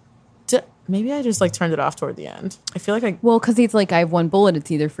 Maybe I just like turned it off toward the end. I feel like well, because he's like, I have one bullet. It's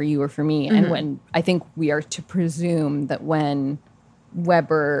either for you or for me. And when I think we are to presume that when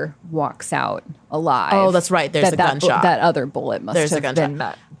Weber walks out alive. Oh, that's right. There's a gunshot. That other bullet must have been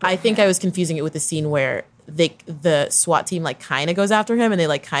that. I think I was confusing it with the scene where the SWAT team like kind of goes after him and they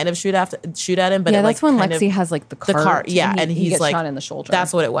like kind of shoot at him. But yeah, it, that's like, when Lexi has like the cart. Yeah, and he he's gets like shot in the shoulder.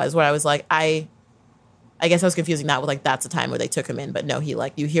 That's what it was. Where I was like, I guess I was confusing that with like that's the time where they took him in, but no, he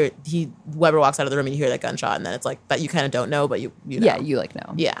like Weber walks out of the room and you hear that gunshot, and then it's like that you kind of don't know, but you know. Yeah, you like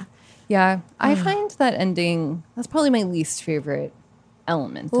know. Yeah. I find that ending, that's probably my least favorite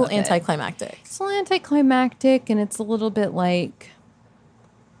element. A little anticlimactic. It's a little anticlimactic, and it's a little bit like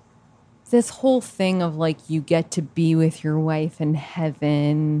this whole thing of like you get to be with your wife in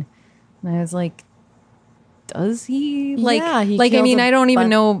heaven, and I was like, does he? Like, yeah, he I kills mean, a I don't even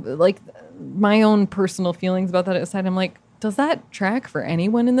know like my own personal feelings about that aside. I'm like, does that track for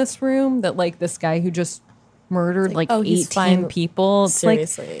anyone in this room? That like this guy who just murdered like 18 people. It's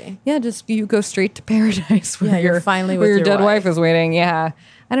seriously. Like, yeah, just you go straight to paradise where you're finally where with your dead wife is waiting. Yeah.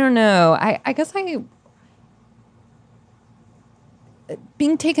 I don't know. I guess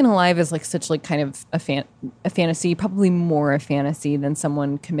being taken alive is like such like kind of a fantasy, probably more a fantasy than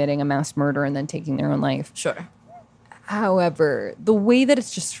someone committing a mass murder and then taking their own life. Sure. However, the way that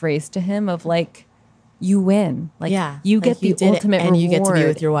it's just phrased to him of like, you win. Like, you get the ultimate reward. And you get to be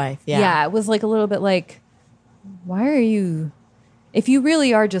with your wife. Yeah. Yeah, it was like a little bit like, why are you... If you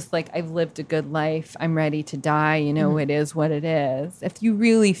really are just like, I've lived a good life, I'm ready to die, you know, it is what it is. If you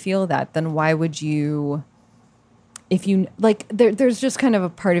really feel that, then why would you... If you... Like, there's just kind of a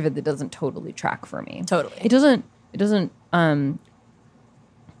part of it that doesn't totally track for me. Totally. It doesn't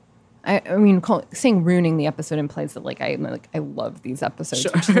I mean, saying ruining the episode implies that I love these episodes.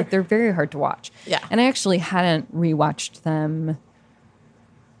 Sure. Which is, like, they're very hard to watch. Yeah. And I actually hadn't rewatched them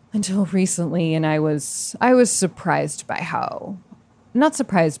until recently, and I was surprised by how, not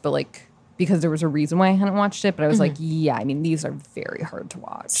surprised, but like because there was a reason why I hadn't watched it. But I was like, yeah, I mean, these are very hard to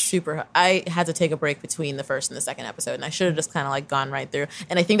watch. Super. I had to take a break between the first and the second episode, and I should have just kind of like gone right through.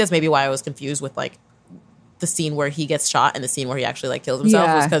 And I think that's maybe why I was confused with like the scene where he gets shot and the scene where he actually like kills himself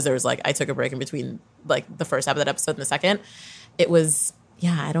was because there was like I took a break in between like the first half of that episode and the second. It was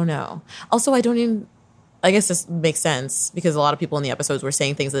I don't know. Also, I guess this makes sense because a lot of people in the episodes were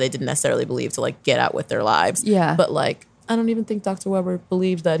saying things that they didn't necessarily believe to like get out with their lives. Yeah. But like I don't even think Dr. Weber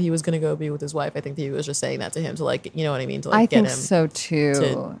believed that he was going to go be with his wife. I think that he was just saying that to him to like, you know what I mean? To like get him. I think so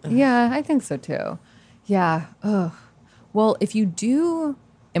too. Yeah, I think so too. Yeah. Ugh. Well, if you do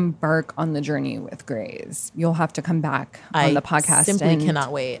embark on the journey with Grey's, you'll have to come back on the podcast. Simply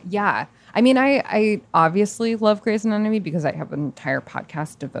cannot wait. Yeah. I mean, I obviously love Grey's Anatomy because I have an entire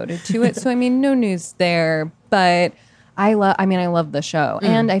podcast devoted to it. So, I mean, no news there. But I love the show.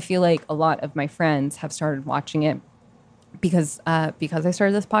 And I feel like a lot of my friends have started watching it because I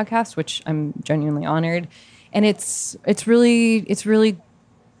started this podcast, which I'm genuinely honored. And it's really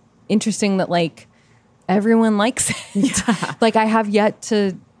interesting that like everyone likes it. Yeah. Like I have yet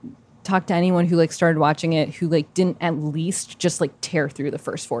to talk to anyone who like started watching it who like didn't at least just like tear through the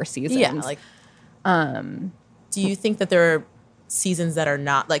first 4 seasons. Yeah. Like, do you think that there are seasons that are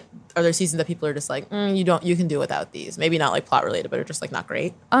not like, are there seasons that people are just like, you can do without these? Maybe not like plot related, but are just like not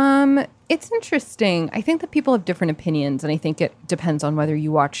great. It's interesting. I think that people have different opinions, and I think it depends on whether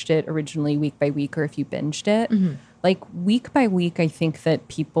you watched it originally week by week or if you binged it. Mm-hmm. Like week by week, I think that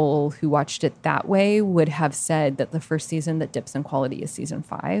people who watched it that way would have said that the first season that dips in quality is season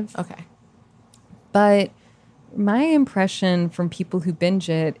 5. Okay. But my impression from people who binge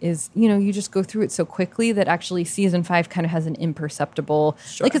it is, you just go through it so quickly that actually season 5 kind of has an imperceptible,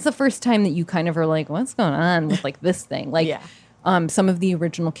 like it's the first time that you kind of are like, what's going on with like this thing? Like some of the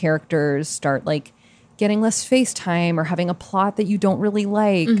original characters start like getting less face time or having a plot that you don't really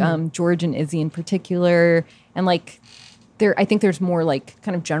like. George and Izzy in particular. And like I think there's more like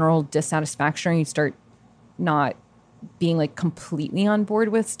kind of general dissatisfaction. You start not being like completely on board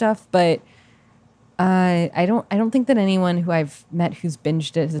with stuff. But I don't think that anyone who I've met who's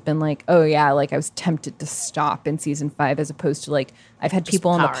binged it has been like, oh yeah, like I was tempted to stop in season 5, as opposed to like I've had people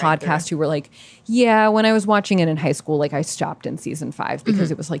on the podcast who were like, yeah, when I was watching it in high school, like I stopped in season 5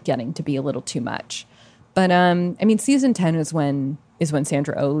 because it was like getting to be a little too much. But I mean, season 10 is when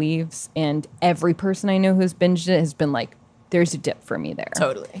Sandra Oh leaves, and every person I know who's binged it has been like there's a dip for me there.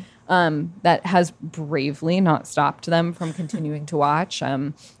 Totally. That has bravely not stopped them from continuing to watch.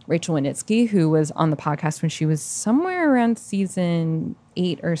 Rachel Winitsky, who was on the podcast when she was somewhere around season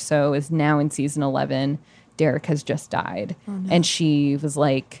 8 or so, is now in season 11. Derek has just died. Oh, no. And she was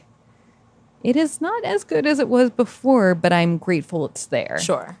like, it is not as good as it was before, but I'm grateful it's there.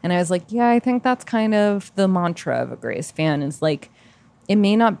 Sure. And I was like, yeah, I think that's kind of the mantra of a Grey's fan, is like, it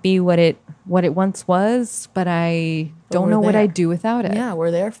may not be what it once was, but I don't know what I'd do without it. Yeah,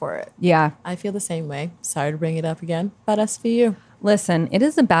 we're there for it. Yeah. I feel the same way. Sorry to bring it up again, but SVU. Listen, it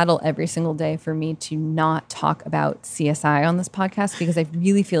is a battle every single day for me to not talk about CSI on this podcast, because I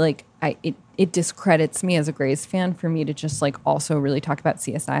really feel like it discredits me as a Grey's fan for me to just like also really talk about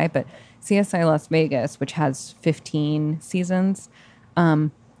CSI. But CSI Las Vegas, which has 15 seasons,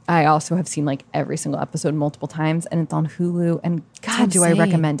 I also have seen like every single episode multiple times, and it's on Hulu, and God, do I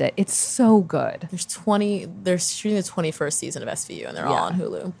recommend it. It's so good. They're shooting the 21st season of SVU, and they're all on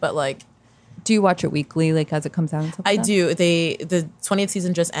Hulu. But like, do you watch it weekly, like as it comes out and stuff? I do. The 20th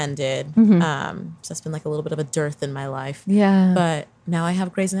season just ended. So it's been like a little bit of a dearth in my life. Yeah. But now I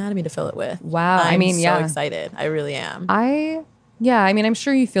have Grey's Anatomy to fill it with. Wow. I'm so excited. I really am. I'm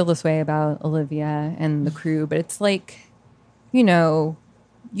sure you feel this way about Olivia and the crew, but it's like, you know,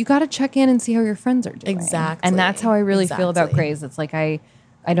 you got to check in and see how your friends are doing. Exactly. And that's how I really feel about Grey's. It's like I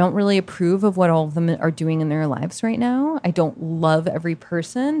don't really approve of what all of them are doing in their lives right now. I don't love every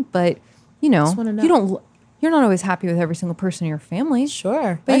person, but you know, you're not always happy with every single person in your family.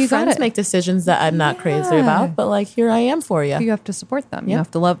 Sure. But my friends make decisions that I'm not crazy about, but like, here I am for you. You have to support them. Yep. You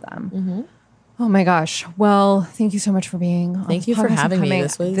have to love them. Mm-hmm. Oh my gosh. Well, thank you so much for being on. Thank you for having me.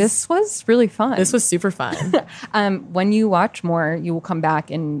 This was really fun. This was super fun. When you watch more, you will come back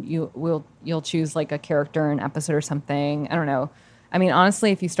and you'll choose like a character, an episode or something. I don't know. I mean,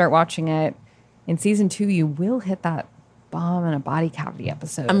 honestly, if you start watching it in season 2, you will hit that bomb and a body cavity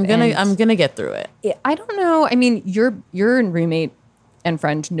episode. I'm gonna get through it. I don't know. I mean, your roommate and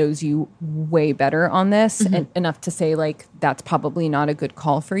friend knows you way better on this, and enough to say like that's probably not a good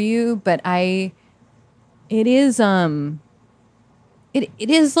call for you. But it is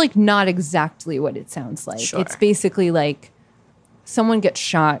like not exactly what it sounds like. Sure. It's basically like someone gets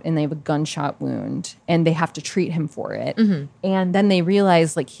shot and they have a gunshot wound and they have to treat him for it. And then they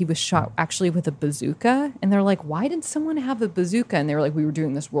realize like he was shot actually with a bazooka, and they're like, why did someone have a bazooka? And they were like, we were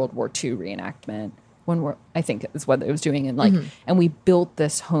doing this World War II reenactment. I think is what it was doing, and like, and we built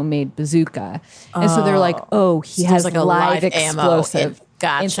this homemade bazooka, and so they're like, he has like a live explosive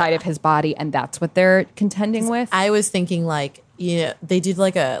inside of his body, and that's what they're contending with. I was thinking like, they did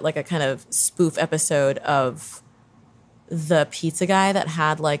like a kind of spoof episode of the pizza guy that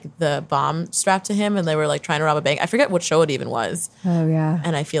had like the bomb strapped to him, and they were like trying to rob a bank. I forget what show it even was. Oh yeah.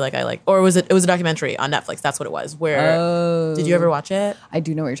 And I feel like it was a documentary on Netflix. That's what it was. Did you ever watch it? I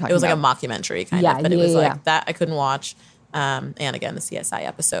do know what you're talking about. It was like a mockumentary kind of, but it was like that I couldn't watch. And again, the CSI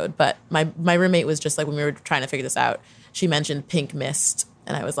episode. But my roommate was just like, when we were trying to figure this out, she mentioned pink mist.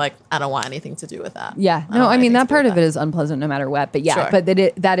 And I was like, I don't want anything to do with that. Yeah. No, I mean, that part of it is unpleasant no matter what. But yeah, but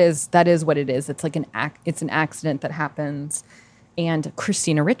that is what it is. It's like it's an accident that happens. And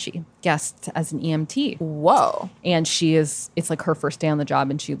Christina Ricci guests as an EMT. Whoa. And it's like her first day on the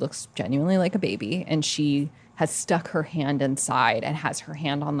job, and she looks genuinely like a baby. And she has stuck her hand inside and has her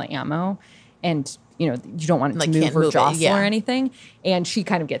hand on the ammo. And, you know, you don't want it to move or jostle or anything. And she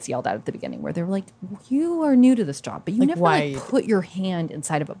kind of gets yelled at the beginning, where they're like, you are new to this job, but you never put your hand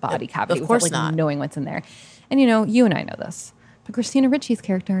inside of a body cavity without like knowing what's in there. And, you know, you and I know this. But Christina Ricci's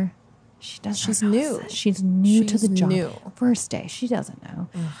character, she's new. She's new to the job. First day. She doesn't know.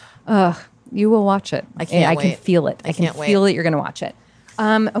 You will watch it. I can't wait. I can feel it. I can feel it. You're going to watch it.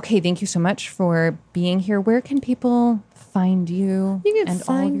 Okay, thank you so much for being here. Where can people find you and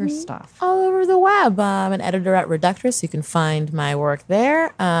all of your stuff? All over the web. I'm an editor at Reductress. You can find my work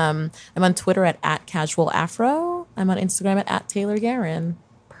there. I'm on Twitter at @CasualAfro. I'm on Instagram at @TaylorGarin.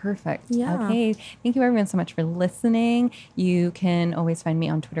 Perfect. Yeah. Okay. Thank you everyone so much for listening. You can always find me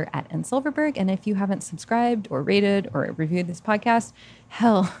on Twitter at @NSilverberg. And if you haven't subscribed or rated or reviewed this podcast,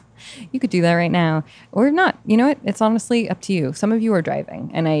 hell, you could do that right now or not. You know what? It's honestly up to you. Some of you are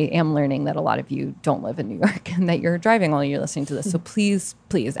driving, and I am learning that a lot of you don't live in New York and that you're driving while you're listening to this. So please,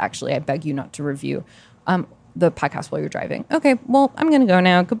 actually, I beg you not to review the podcast while you're driving. Okay. Well, I'm going to go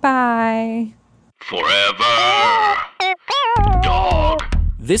now. Goodbye. Forever Dog.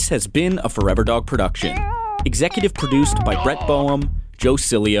 This has been a Forever Dog production. Executive produced by Brett Boehm, Joe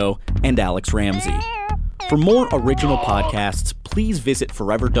Cilio, and Alex Ramsey. For more original podcasts, please visit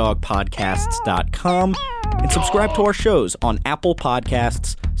foreverdogpodcasts.com and subscribe to our shows on Apple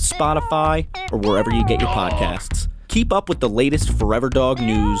Podcasts, Spotify, or wherever you get your podcasts. Keep up with the latest Forever Dog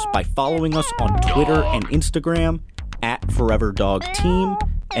news by following us on Twitter and Instagram @ForeverDogTeam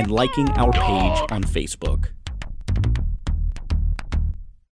and liking our page on Facebook.